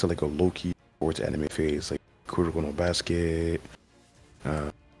 I've been into like a low key sports anime phase, like Kuroko no Basket.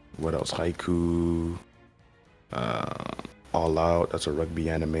 What else? Haiku. All Out. That's a rugby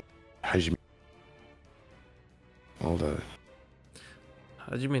anime. Hajime. All that.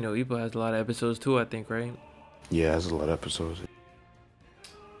 Hajime no Ippo has a lot of episodes too, I think, right? Yeah, there's a lot of episodes.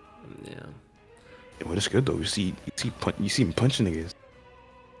 Yeah. Yeah, but it's good though. You see him punching niggas.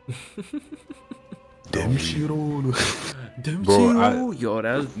 Damn Shiro. Bro, Yo,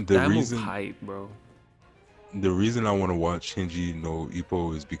 the that reason- move hype, bro. The reason I want to watch Shinji no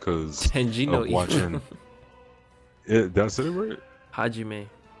Ippo is because Tenji no of Ippo. watching. That's it, right? Hajime.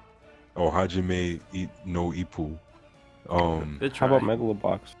 Oh, Hajime no Ippo. Good How try. about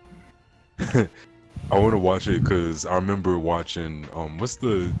Megalobox? I want to watch it because I remember watching what's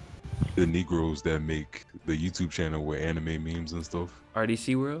the Negroes that make the YouTube channel with anime memes and stuff.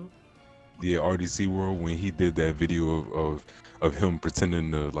 RDC World? Yeah, RDC World, when he did that video of him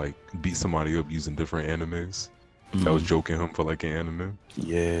pretending to like beat somebody up using different animes. That was joking him for like an anime.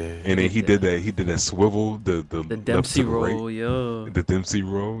 Yeah. And then he did that swivel, the The left Dempsey to the right, roll, yo. the Dempsey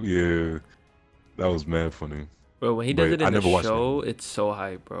roll. Yeah, that was mad funny. Bro, when he does But it I in the never watched show, it's so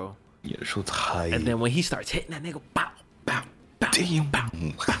hype, bro. Yeah, the show's high. And then when he starts hitting that nigga, bow, bow, bow, Damn. bow,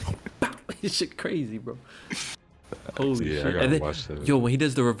 bow, bow. This shit crazy, bro. Holy Yeah, I shit. gotta And then, watch that. yo, when he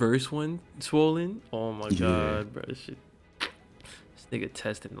does the reverse one, swollen, oh my Yeah. god, bro. This shit. This nigga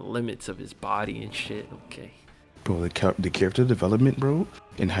testing the limits of his body and shit. Okay. Bro, the character development, bro,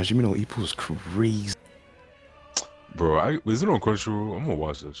 in Hajime no Ippo is crazy. Bro, is it on Crunchyroll? I'm gonna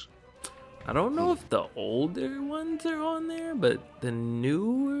watch this. I don't know if the older ones are on there, but the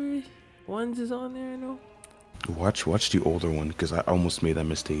newer ones is on there, I know. Watch the older one, because I almost made that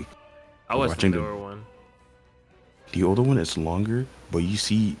mistake. I watched the Watching the- newer one. The older one is longer, but you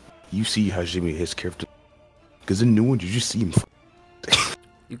see Hajime, his character. Because the new one, you just see him.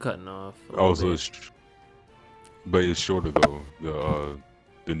 You cutting off. a Oh, little so bit. but it's shorter though.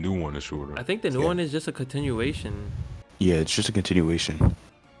 The new one is shorter. I think the new Yeah. one is just a continuation. Yeah, it's just a continuation.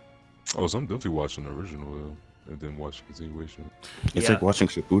 Oh, so I'm definitely watching the original though, and then watch the continuation. It's Yeah. like watching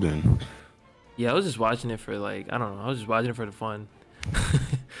Shippuden. Yeah, I was just watching it for like, I don't know. I was just watching it for the fun.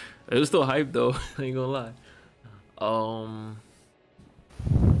 It was still hype though. I ain't gonna lie.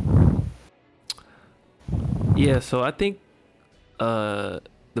 Yeah, so I think the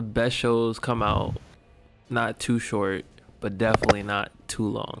best shows come out not too short, but definitely not too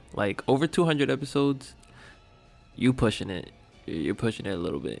long. Like over 200 episodes, you pushing it. You're pushing it a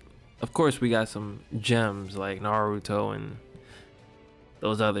little bit. Of course, we got some gems like Naruto and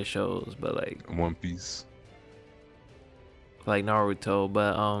those other shows, but One Piece. like Naruto,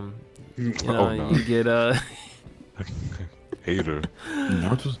 but you know, Oh no, you get hater.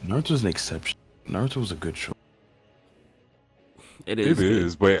 Naruto's an exception. Naruto's a good show. it It is.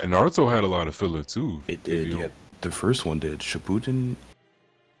 is, but Naruto had a lot of filler too. It did, You know, yeah. The first one did. Shippuden,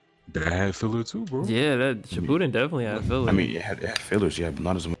 That had filler too, bro. Yeah, that Shippuden definitely had filler. I mean, it had fillers, yeah, but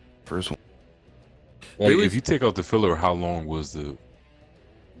not as much as the first one. Like, It was- if you take out the filler, how long was the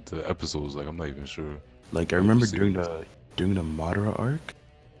episodes? Like, I'm not even sure. Like, I remember see. during the Madara arc,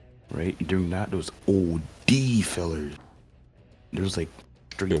 right? During that, there was OD fillers. There was like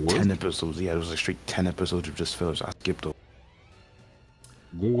straight There was? 10 episodes. Yeah, there was like straight 10 episodes of just fillers. I skipped those.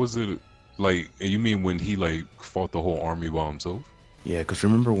 What was it? Like, you mean when he like fought the whole army by himself? Yeah, because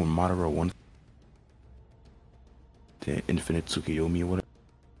remember when Madara won the Infinite Tsukuyomi or whatever?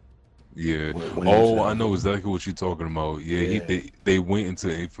 Yeah. When he Oh, was, I know exactly what you're talking about. Yeah, Yeah. they went into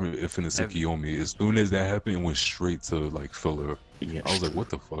Infinite Tsukuyomi. As soon as that happened, it went straight to like filler. Yeah. I was like, what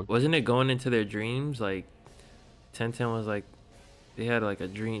the fuck? Wasn't it going into their dreams? Like, Tenten was like, they had like a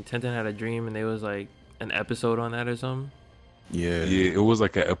dream. Tenten had a dream, and there was like an episode on that or something. Yeah. Yeah, it was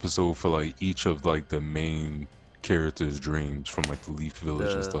like an episode for like each of like the main characters' dreams from like the Leaf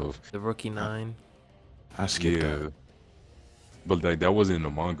Village and stuff. The Rookie Nine. I skipped Yeah. that. But like that wasn't in the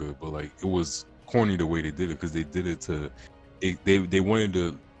manga, but like it was corny the way they did it because they did it to they wanted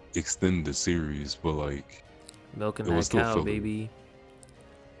to extend the series, but like Milking it was that still cow, filler. baby.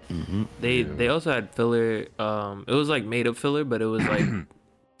 Mm-hmm. They also had filler. It was like made up filler, but it was like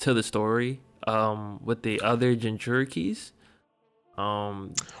to the story. With the other Jinchurikis.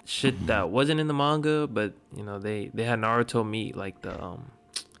 Shit that wasn't in the manga, but you know they had Naruto meet like the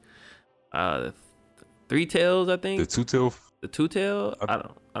Three Tails, I think. The two-tail. The Two Tail. I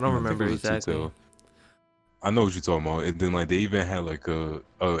don't I think remember it was a exactly. two-tail. I know what you're talking about. And then like they even had like a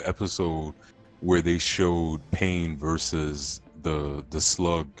episode where they showed Pain versus the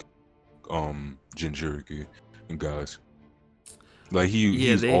slug Jinchuriki and guys. Like he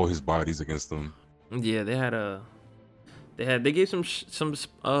used all his bodies against them. Yeah, they gave some shine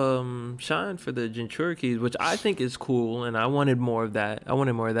for the Jinchurikis, which I think is cool, and I wanted more of that. I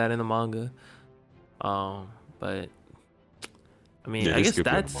wanted more of that in the manga. But I mean, Yeah, I they guess skipped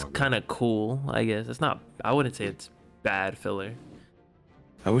that in the that's manga. kind of cool. I guess it's not. I wouldn't say it's bad filler.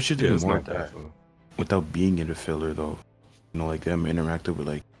 I wish it Yeah, did it's more not of that bad. Though. without being in the filler though. You know, like them interacting with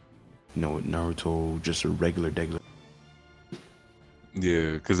like, you know, with Naruto, just a regular.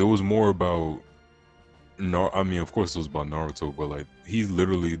 Yeah, because it was more about. I mean, of course, it was about Naruto, but like he's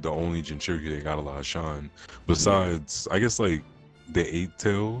literally the only Jinchuriki that got a lot of shine. Besides, I guess like the Eight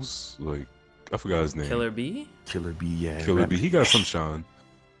Tails, like I forgot his name. Killer B, Killer B, yeah. Killer B. He got some shine.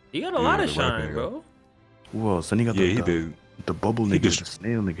 you got a lot of the shine, rapping, bro. Who else? Then he got Yeah, he the did. the bubble He nigga, just- the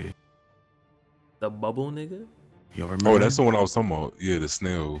snail nigga. The bubble nigga. Y'all remember? Oh, that's the one I was talking about. Yeah, the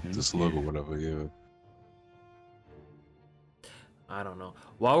snail, Mhm. the slug or whatever. Yeah. I don't know.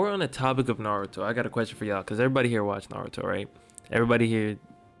 While we're on the topic of Naruto, I got a question for y'all because everybody here watch Naruto, right? Everybody here,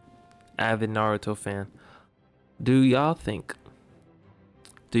 avid Naruto fan. Do y'all think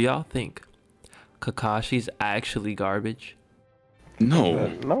Kakashi's actually garbage? No,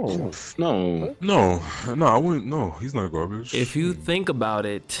 No. no. No, I wouldn't. No, he's not garbage. If you think about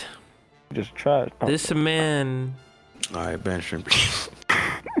it, Just try. this man, All right, Ben Shrimp.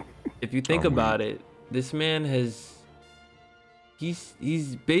 if you think I'm about it, this man he's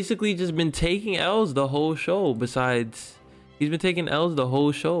basically just been taking L's the whole show. Besides, he's been taking L's the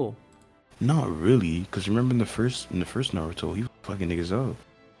whole show. Not really, because remember in the first Naruto, he was fucking niggas up.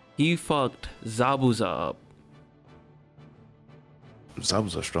 He fucked Zabuza up.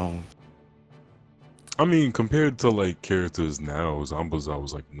 Zabuza strong. I mean, compared to like characters now, Zambuza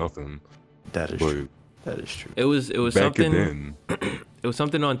was like nothing. That is But true. That is true. It was back something. then, It was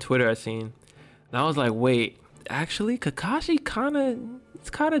something on Twitter I seen, and I was like, wait, actually, Kakashi it's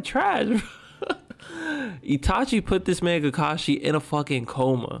kind of trash. Itachi put this man Kakashi in a fucking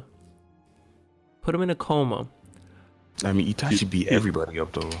coma. Put him in a coma. I mean, Itachi beat everybody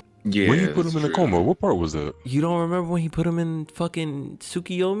up though. Yeah. when you put him in a that's coma, true. what part was that? You don't remember when he put him in fucking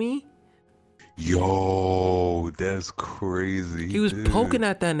Tsukiyomi? Yo, that's crazy. He was did. poking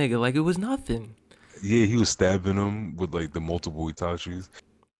at that nigga like it was nothing. Yeah, he was stabbing him with like the multiple Itachis.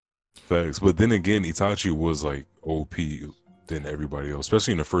 Facts. But then again, Itachi was like OP than everybody else,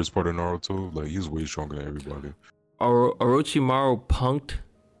 especially in the first part of Naruto. Like he was way stronger than everybody. Orochimaru punked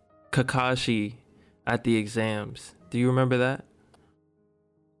Kakashi at the exams. Do you remember that?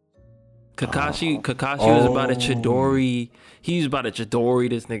 Kakashi was about to Chidori. He was about to Chidori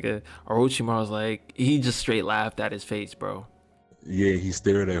this nigga. Orochimaru was like, he just straight laughed at his face, bro. Yeah, he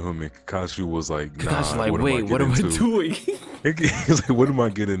stared at him, and Kakashi was like, "Nah, Kakashi's like, what wait, what am I getting into?" doing? He's like, "What am I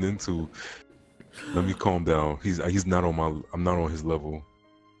getting into? Let me calm down. He's not on my. I'm not on his level."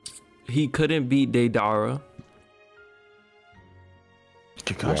 He couldn't beat Deidara.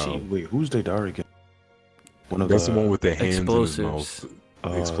 Kakashi. Wow. Wait, who's Deidara again? One of That's the one with the hands explosives. in his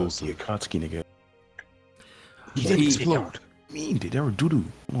mouth. explosive. The Akatsuki nigga. He He- didn't explode. mean, Deidara doo-doo.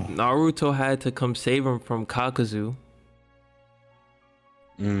 Come on. Naruto had to come save him from Kakazu.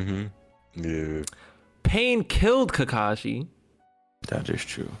 Mm-hmm. Yeah. Pain killed Kakashi. That is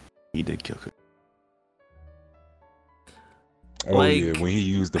true. He did kill Kakashi. Oh Like- yeah, when he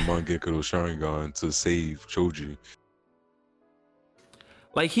used the Mangekyou Sharingan to save Choji.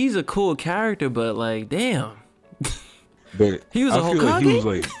 Like he's a cool character, but like, damn, But he was a I feel like he Hokage? was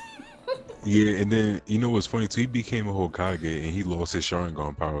like, yeah, and then you know what's funny too? He became a Hokage and he lost his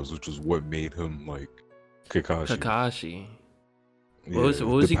Sharingan powers, which was what made him like Kakashi. Kakashi. Yeah, What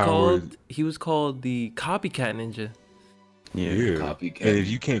was the he power- called? He was called the copycat ninja. Yeah. Yeah, Copycat. and if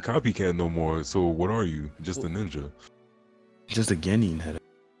you can't copycat no more, so what are you? Just a ninja? Just a Genin had it.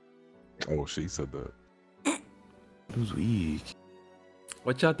 Oh, she said that. It was weak.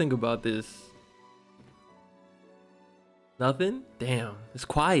 What y'all think about this? Nothing? Damn, it's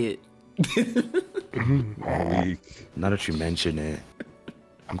quiet. Weak. Now that you mention it,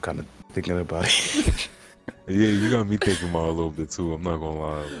 I'm kind of thinking about it. Yeah, you got me thinking about it a little bit too. I'm not gonna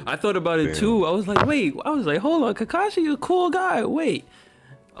lie. I thought about it Damn. too. I was like, wait. I was like, hold on, Kakashi, you a cool guy. Wait.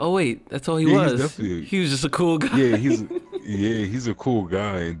 Oh wait, that's all he Yeah, he's was. definitely- He was just a cool guy. Yeah, he's a cool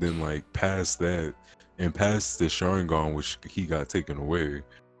guy, and then like past that, and past the Sharingan, which he got taken away,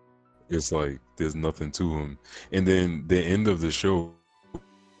 it's like there's nothing to him. And then the end of the show,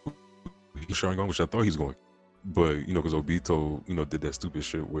 he Sharingan, which I thought he's going, but you know, because Obito, you know, did that stupid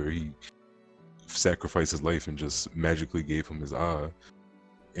shit where he sacrificed his life and just magically gave him his eye.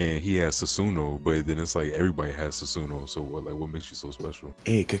 And he has Sasuno, but then it's like everybody has Sasuno. So what makes you so special?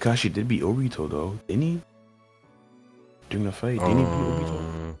 Hey, Kakashi did beat Obito though, didn't he? During the fight, didn't he beat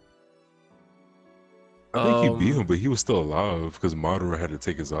Obito? I think he beat him, but he was still alive because Madara had to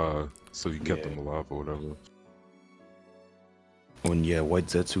take his eye, so he kept Yeah. him alive or whatever. When White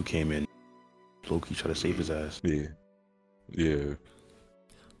Zetsu came in, Loki tried to save his ass. Yeah, yeah.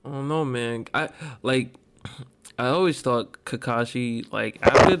 I don't know, man. I always thought Kakashi, like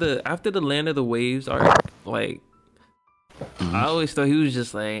after the Land of the Waves arc, like I always thought he was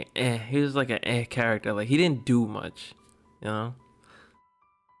just like he was like an character. Like he didn't do much, you know.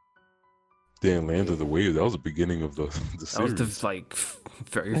 Damn, Land of the Wave. That was the beginning of the That series. was the like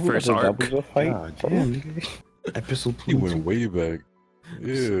very Ooh, first that arc, was a fight. God damn, nigga. Episode he 2. went way back.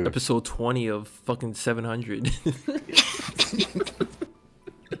 Yeah. episode 20 of fucking 700.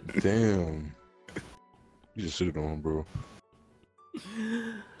 Damn. You just shitted on him, bro.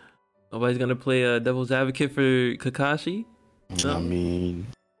 Nobody's gonna play devil's advocate for Kakashi. I mean,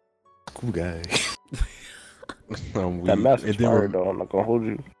 cool guy. I'm That weak. mask And is then fire though. I'm not gonna hold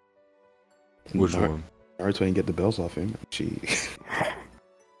you. which Nar- one? Naruto ain't get the bells off him. Gee.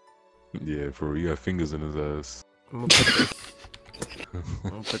 Yeah, for real. He got fingers in his ass. I'm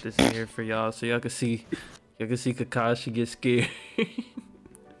gonna put this in here for y'all so y'all can see Kakashi get scared.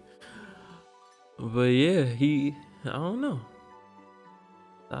 But yeah, I don't know.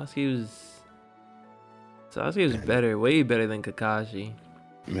 Sasuke was better, way better than Kakashi.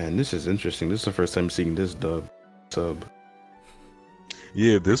 Man, this is interesting. This is the first time seeing this sub.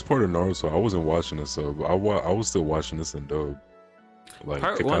 Yeah, this part of Naruto, I wasn't watching the sub. I was still watching this in dub. Like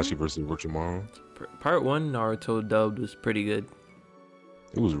Part Kakashi one? versus Orochimaru. Part 1 Naruto dubbed was pretty good.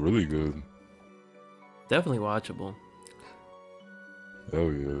 It was really good. Definitely watchable.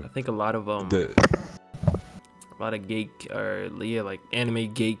 Hell yeah. I think a lot of like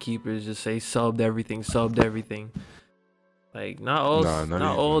anime gatekeepers just say subbed everything. Like not all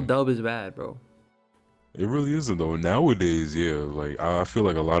even. dub is bad, bro. It really isn't though. Nowadays, yeah, like I feel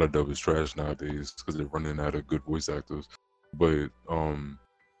like a lot of dub is trash nowadays because they're running out of good voice actors. But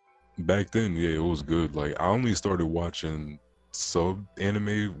back then, yeah, it was good. Like I only started watching sub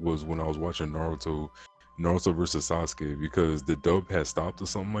anime was when I was watching Naruto versus Sasuke because the dub had stopped or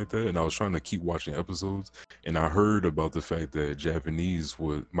something like that, and I was trying to keep watching episodes, and I heard about the fact that Japanese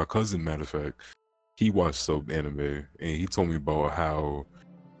was my cousin. Matter of fact, he watched sub anime, and he told me about how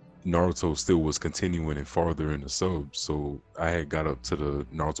Naruto still was continuing and farther in the sub. So I had got up to the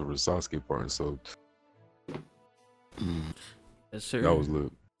Naruto vs Sasuke part and sub. Yes, sir. That was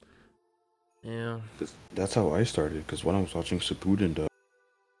lit. Yeah. That's how I started. Because when I was watching Shippuden dub,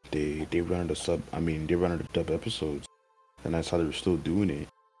 they ran they ran the dub episodes, and I saw they were still doing it.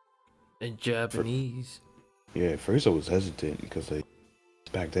 In Japanese. Yeah, at first I was hesitant because like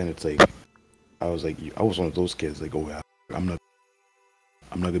back then it's like I was one of those kids like, oh yeah, I'm not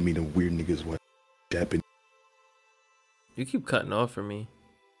gonna meet them weird niggas what Japanese. You keep cutting off for me.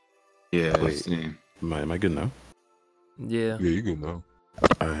 Yeah, Wait. same. Am I good now? Yeah. Yeah, you good now.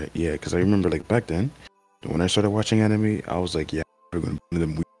 Alright, yeah, because I remember like back then when I started watching anime, I was like, yeah, we're gonna be one of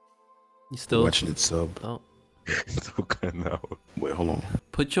them weird You still watching it sub. Oh, It's okay now. Wait, hold on.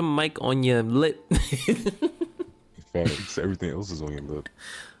 put your mic on your lip. Facts. Everything else is on your lip.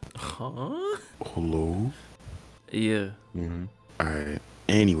 Huh? Hello. Yeah. Mm-hmm. Alright.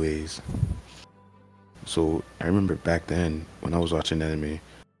 Anyways, so I remember back then when I was watching anime,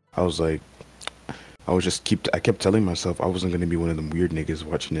 I was like, I kept telling myself I wasn't gonna be one of them weird niggas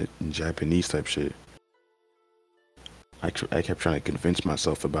watching it in Japanese type shit. I kept trying to convince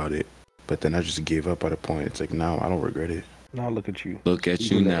myself about it, but then I just gave up at a point. It's like now I don't regret it. Now look at you. Look at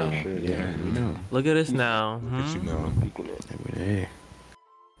you do that now. shit, Yeah, you know. Look at us now. Look at you now. Speaking it. I mean, hey,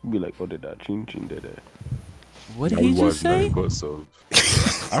 Be like, oh, did that chin did that? What did Now we he just watch nothing say? but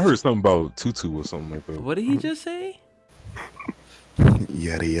subs. I heard something about Tutu or something like that. What did he just say?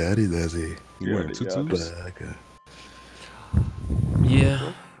 yada yada does it. You wearing Yada, tutus? Baka.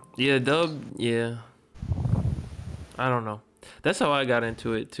 Yeah. Yeah, dub. Yeah. I don't know. That's how I got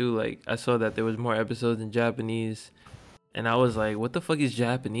into it too. Like, I saw that there was more episodes in Japanese, and I was like, "What the fuck is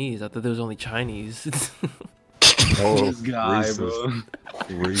Japanese?" I thought there was only Chinese. Oh, This guy, racist.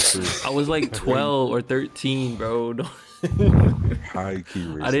 bro. Racist. I was like 12 or 13, bro. High key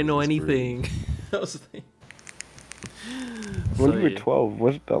racist. I didn't know That's crazy. anything. I was like, When So, you were yeah. 12,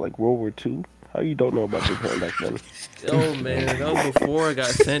 wasn't that like World War II? How you don't know about Japan back then? Oh man, that was before I got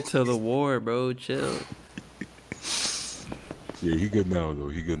sent to the war, bro. Chill. Yeah, he good now though.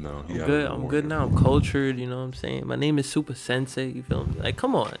 He good now. He I'm out good. of the I'm war. good now. I'm cultured. You know what I'm saying? My name is Super Sensei. You feel me? Like,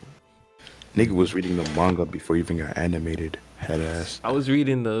 come on. Nigga was reading the manga before it even got animated. Head ass. I was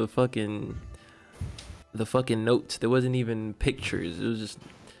reading the fucking notes. There wasn't even pictures. It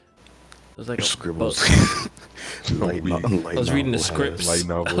was like a Scribbles. book. light, We- light I was reading the novel scripts. Light I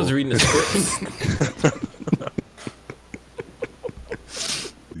novel. was reading the scripts.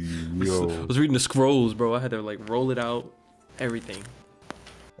 I Yo. was reading the scrolls, bro. I had to like roll it out, everything.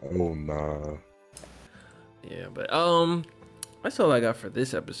 Oh nah. Yeah, but that's all I got for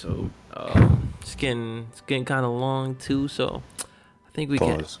this episode. It's getting kind of long too, so I think we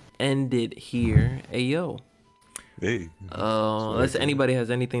Pause. can end it here. Hey yo, Hey. unless anybody has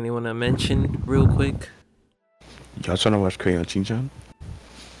anything they want to mention real quick. Y'all trying to watch Crayon Shin-chan?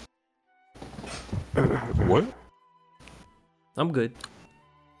 What? I'm good.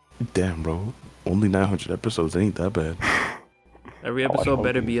 Damn, bro. Only 900 episodes. Ain't that bad. Every I watch episode One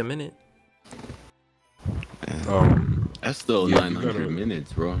better Piece. be a minute. That's still Yeah, you 900 gotta-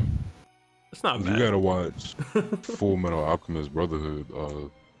 minutes, bro. It's not You bad. gotta watch Full Metal Alchemist Brotherhood.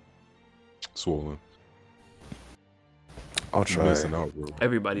 Swollen. I'll You're try. missing out, bro.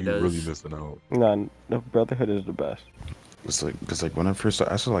 Everybody You're does. really missing out. Nah, the Brotherhood is the best. It's like, cause like when I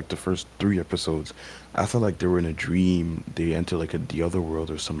saw like the first 3 episodes, I felt like they were in a dream. They enter like the other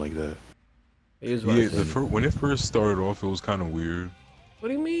world or something like that. Here's what I Yeah, said. when it first started off, it was kind of weird. What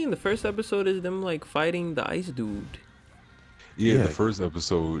do you mean? The first episode is them like fighting the ice dude. Yeah, Yeah. the first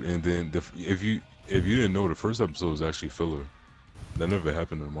episode, and then if you didn't know, the first episode was actually filler. That never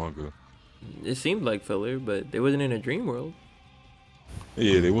happened in the manga. It seemed like filler, but they wasn't in a dream world.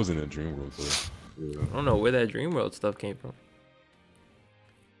 Yeah, they wasn't in Dream World though. Yeah. I don't know where that dream world stuff came from.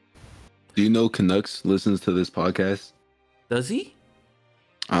 Do you know Canucks listens to this podcast? Does he?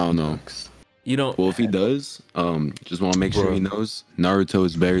 I don't know. You don't. Well, if he does, just want to make sure he Bruh. knows Naruto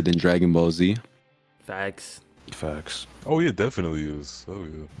is better than Dragon Ball Z. Facts. Facts. Oh yeah, definitely is. Oh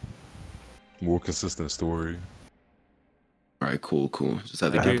yeah. More consistent story. All right, cool. Just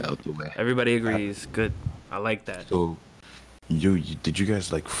had to Agree. get that out the way. Everybody agrees. Good. I like that. So, Did you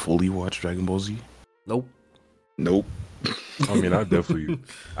guys like fully watch Dragon Ball Z? Nope. nope. I mean, I definitely,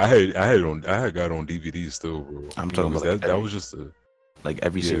 I had got it on DVD still, bro. I'm You talking know, 'cause about, like, that was just a Like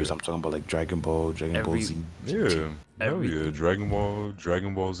every Yeah. series, I'm talking about like Dragon Ball, Dragon Ball Every- Z. yeah, hell yeah. Everything. Dragon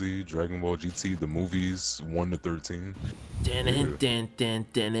Ball Z, Dragon Ball GT, the movies 1 to 13. Dun, Yeah. dun, dun, dun,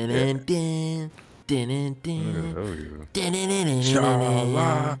 dun, dun, dun, dun, dun, Yeah, dun. hell yeah. Dun, dun, dun, dun, dun,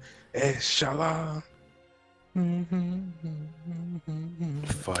 Shala, dun. Shala.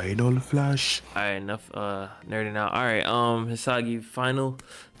 Final Flash. All right, enough nerding out. All right, Hisagi, final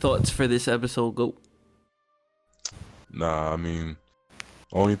thoughts for this episode. Go. Nah, I mean,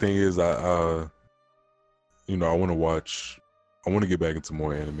 only thing is I want to get back into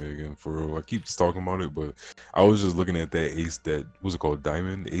more anime again, for real. I keep talking about it, but I was just looking at that what's it called?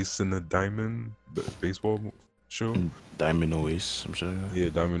 Ace in the Diamond, the baseball show. Diamond Oasis, I'm sure. Yeah,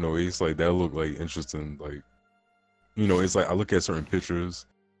 Diamond No Ace, like that looked like interesting. Like, it's like I look at certain pictures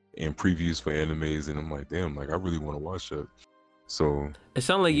and previews for animes, and I'm like, damn, like I really want to watch that. So It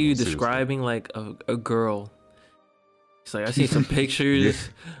sounded like you Seriously. describing like a girl. It's like I see some pictures.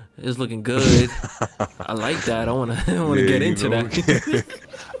 It's looking good. I like that. I wanna Yeah, get you into know? that.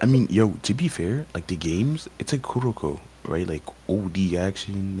 I mean, yo, to be fair, like the games, it's like Kuroko, right? Like OD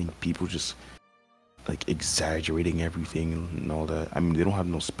action, like people just like exaggerating everything and all that. I mean, they don't have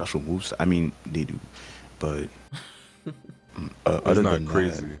no special moves. I mean, they do, but It's other not than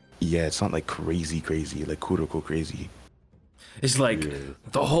crazy. that, yeah, it's not like crazy like Kuroko crazy. It's like Yeah.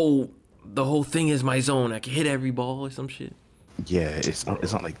 the whole the whole thing is my zone. I can hit every ball or some shit. Yeah, it's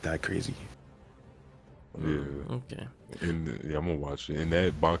not like that crazy. Yeah. Okay. And yeah, I'm gonna watch it. And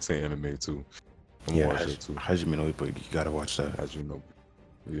that boxing anime too. I'm gonna watch that too. Hajime no Ippo, you gotta watch that. As you know.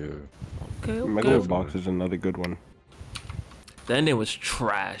 Yeah. Okay. Megalobox is another good one. The ending was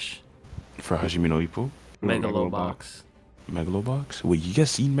trash. For Hajime no Ippo? Megalobox. Megalobox? Wait, you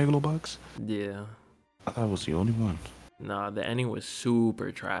guys seen Megalobox? Yeah. I thought I was the only one. Nah, the ending was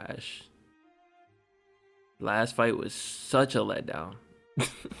super trash. Last fight was such a letdown.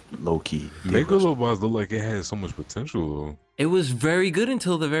 Low key. Megalobox looked like it had so much potential though. It was very good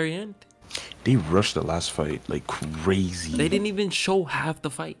until the very end. They rushed the last fight like crazy. They didn't even show half the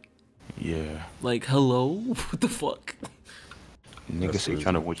fight. Yeah. Like, hello? What the fuck? Niggas say crazy.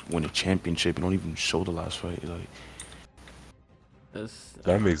 trying to win a championship and don't even show the last fight. Like,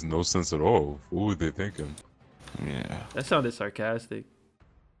 That makes no sense at all. What were they thinking? yeah. That sounded sarcastic.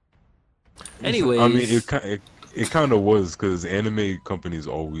 Anyways, I mean, it kind of was because anime companies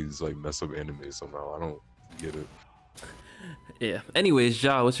always like mess up anime somehow. I don't get it. yeah. Anyways,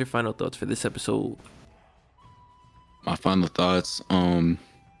 Ja, what's your final thoughts for this episode? My final thoughts.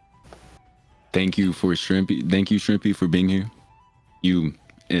 Thank you for Shrimpy. Thank you, Shrimpy, for being here. You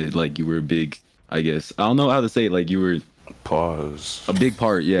were a big. I guess I don't know how to say it. Like you were Pause. a big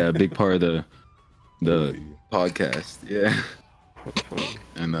part. Yeah, a big part of the podcast. Yeah.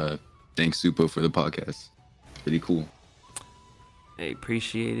 And thanks Supo for the podcast. Pretty cool. Hey,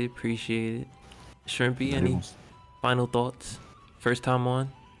 appreciate it. Shrimpy, any final thoughts? First time on?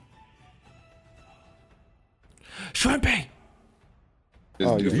 Shrimpy! This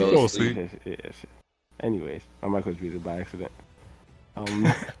Oh, dude yeah. fell You go asleep. sleep. Yes. Anyways, I might have muted by accident.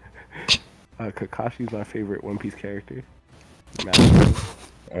 Kakashi's my favorite One Piece character.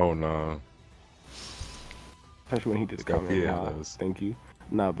 Oh nah. Especially when he did the Scott comment. P. Nah, Atlas. thank you.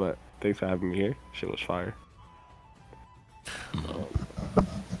 Nah, but thanks for having me here. Shit was fire.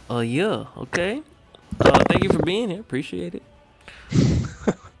 Oh, yeah. Okay. Thank you for being here. Appreciate it.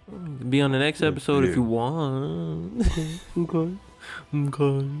 Be on the next episode if you want. Okay.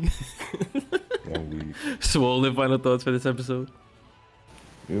 One week. Swollen final thoughts for this episode.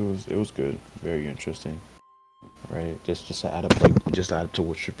 It was good. Very interesting. Right? Just to add up to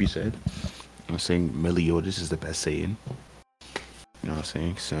what Trippy said. I'm saying Meliodas is the best Saiyan. You know what I'm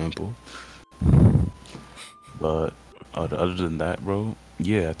saying? Simple. But other than that, bro,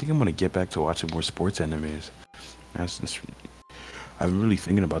 yeah, I think I'm gonna get back to watching more sports animes. I've been really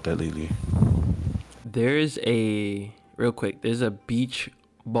thinking about that lately. There's a beach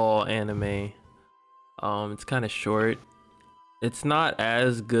ball anime. It's kind of short. It's not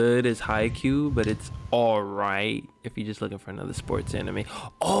as good as Haikyuu, but it's all right if you're just looking for another sports anime.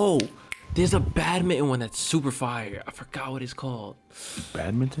 Oh, there's a badminton one that's super fire. I forgot what it's called.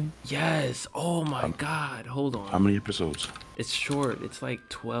 Badminton? Yes. Oh my god. Hold on. How many episodes? It's short. It's like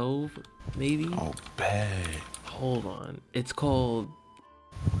 12, maybe. Oh, bad. Hold on. It's called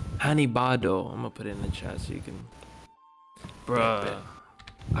Hanibado. I'm gonna put it in the chat so you can. Bruh.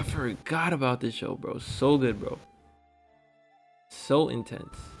 I forgot about this show, bro. So good, bro. So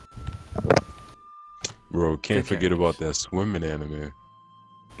intense. Bro, can't Good forget about characters. that swimming anime.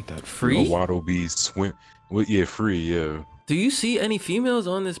 That Free? Waddle Bee swim. Well, yeah, free. Yeah, Do you see any females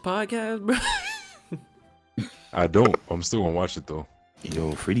on this podcast, bro? I don't. I'm still gonna watch it though.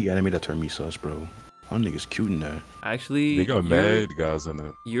 Yo, free the anime that turned me sus, bro. One nigga's cute in that. Actually, They got mad guys in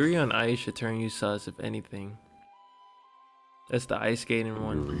it. Yuri on Ice should turn you sus, if anything. That's the ice skating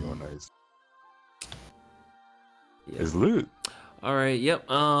one. Really on ice. Yeah. It's lit. All right. Yep.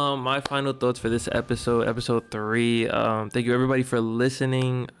 My final thoughts for this episode 3. Thank you everybody for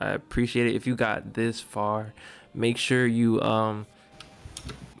listening. I appreciate it. If you got this far, make sure you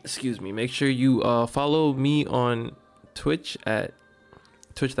follow me on Twitch at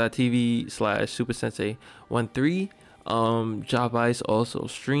twitch.tv/SuperSensei13. Job Ice also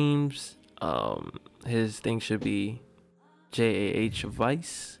streams. His thing should be JAH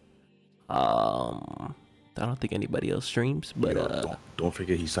Vice. I don't think anybody else streams, but Yo, don't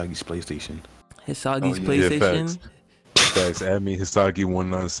forget Hisagi's PlayStation. Hisagi's yeah, PlayStation. Guys, add me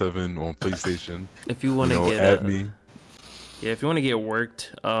Hisagi197 on PlayStation. If you want to get add me. yeah, if you want to get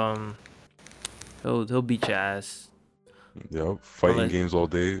worked, he'll beat your ass. Yep, fighting Unless- games all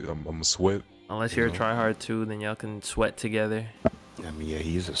day. I'm a sweat. Unless you're a tryhard too, then y'all can sweat together. I mean, yeah,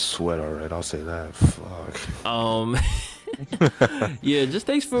 he's a sweat, alright. I'll say that. Fuck. Yeah, just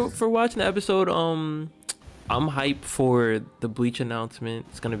thanks for watching the episode. I'm hyped for the Bleach announcement.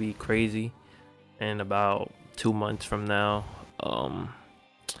 It's gonna be crazy in about 2 months from now.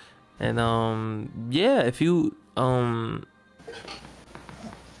 Yeah, if you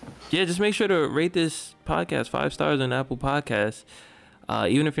yeah, just make sure to rate this podcast 5 stars on Apple Podcasts.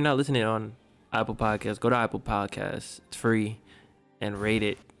 Even if you're not listening on Apple Podcasts, go to Apple Podcasts. It's free, and rate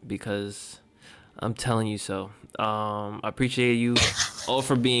it because I'm telling you so. I appreciate you all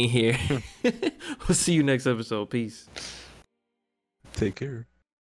for being here. We'll see you next episode. Peace. Take care.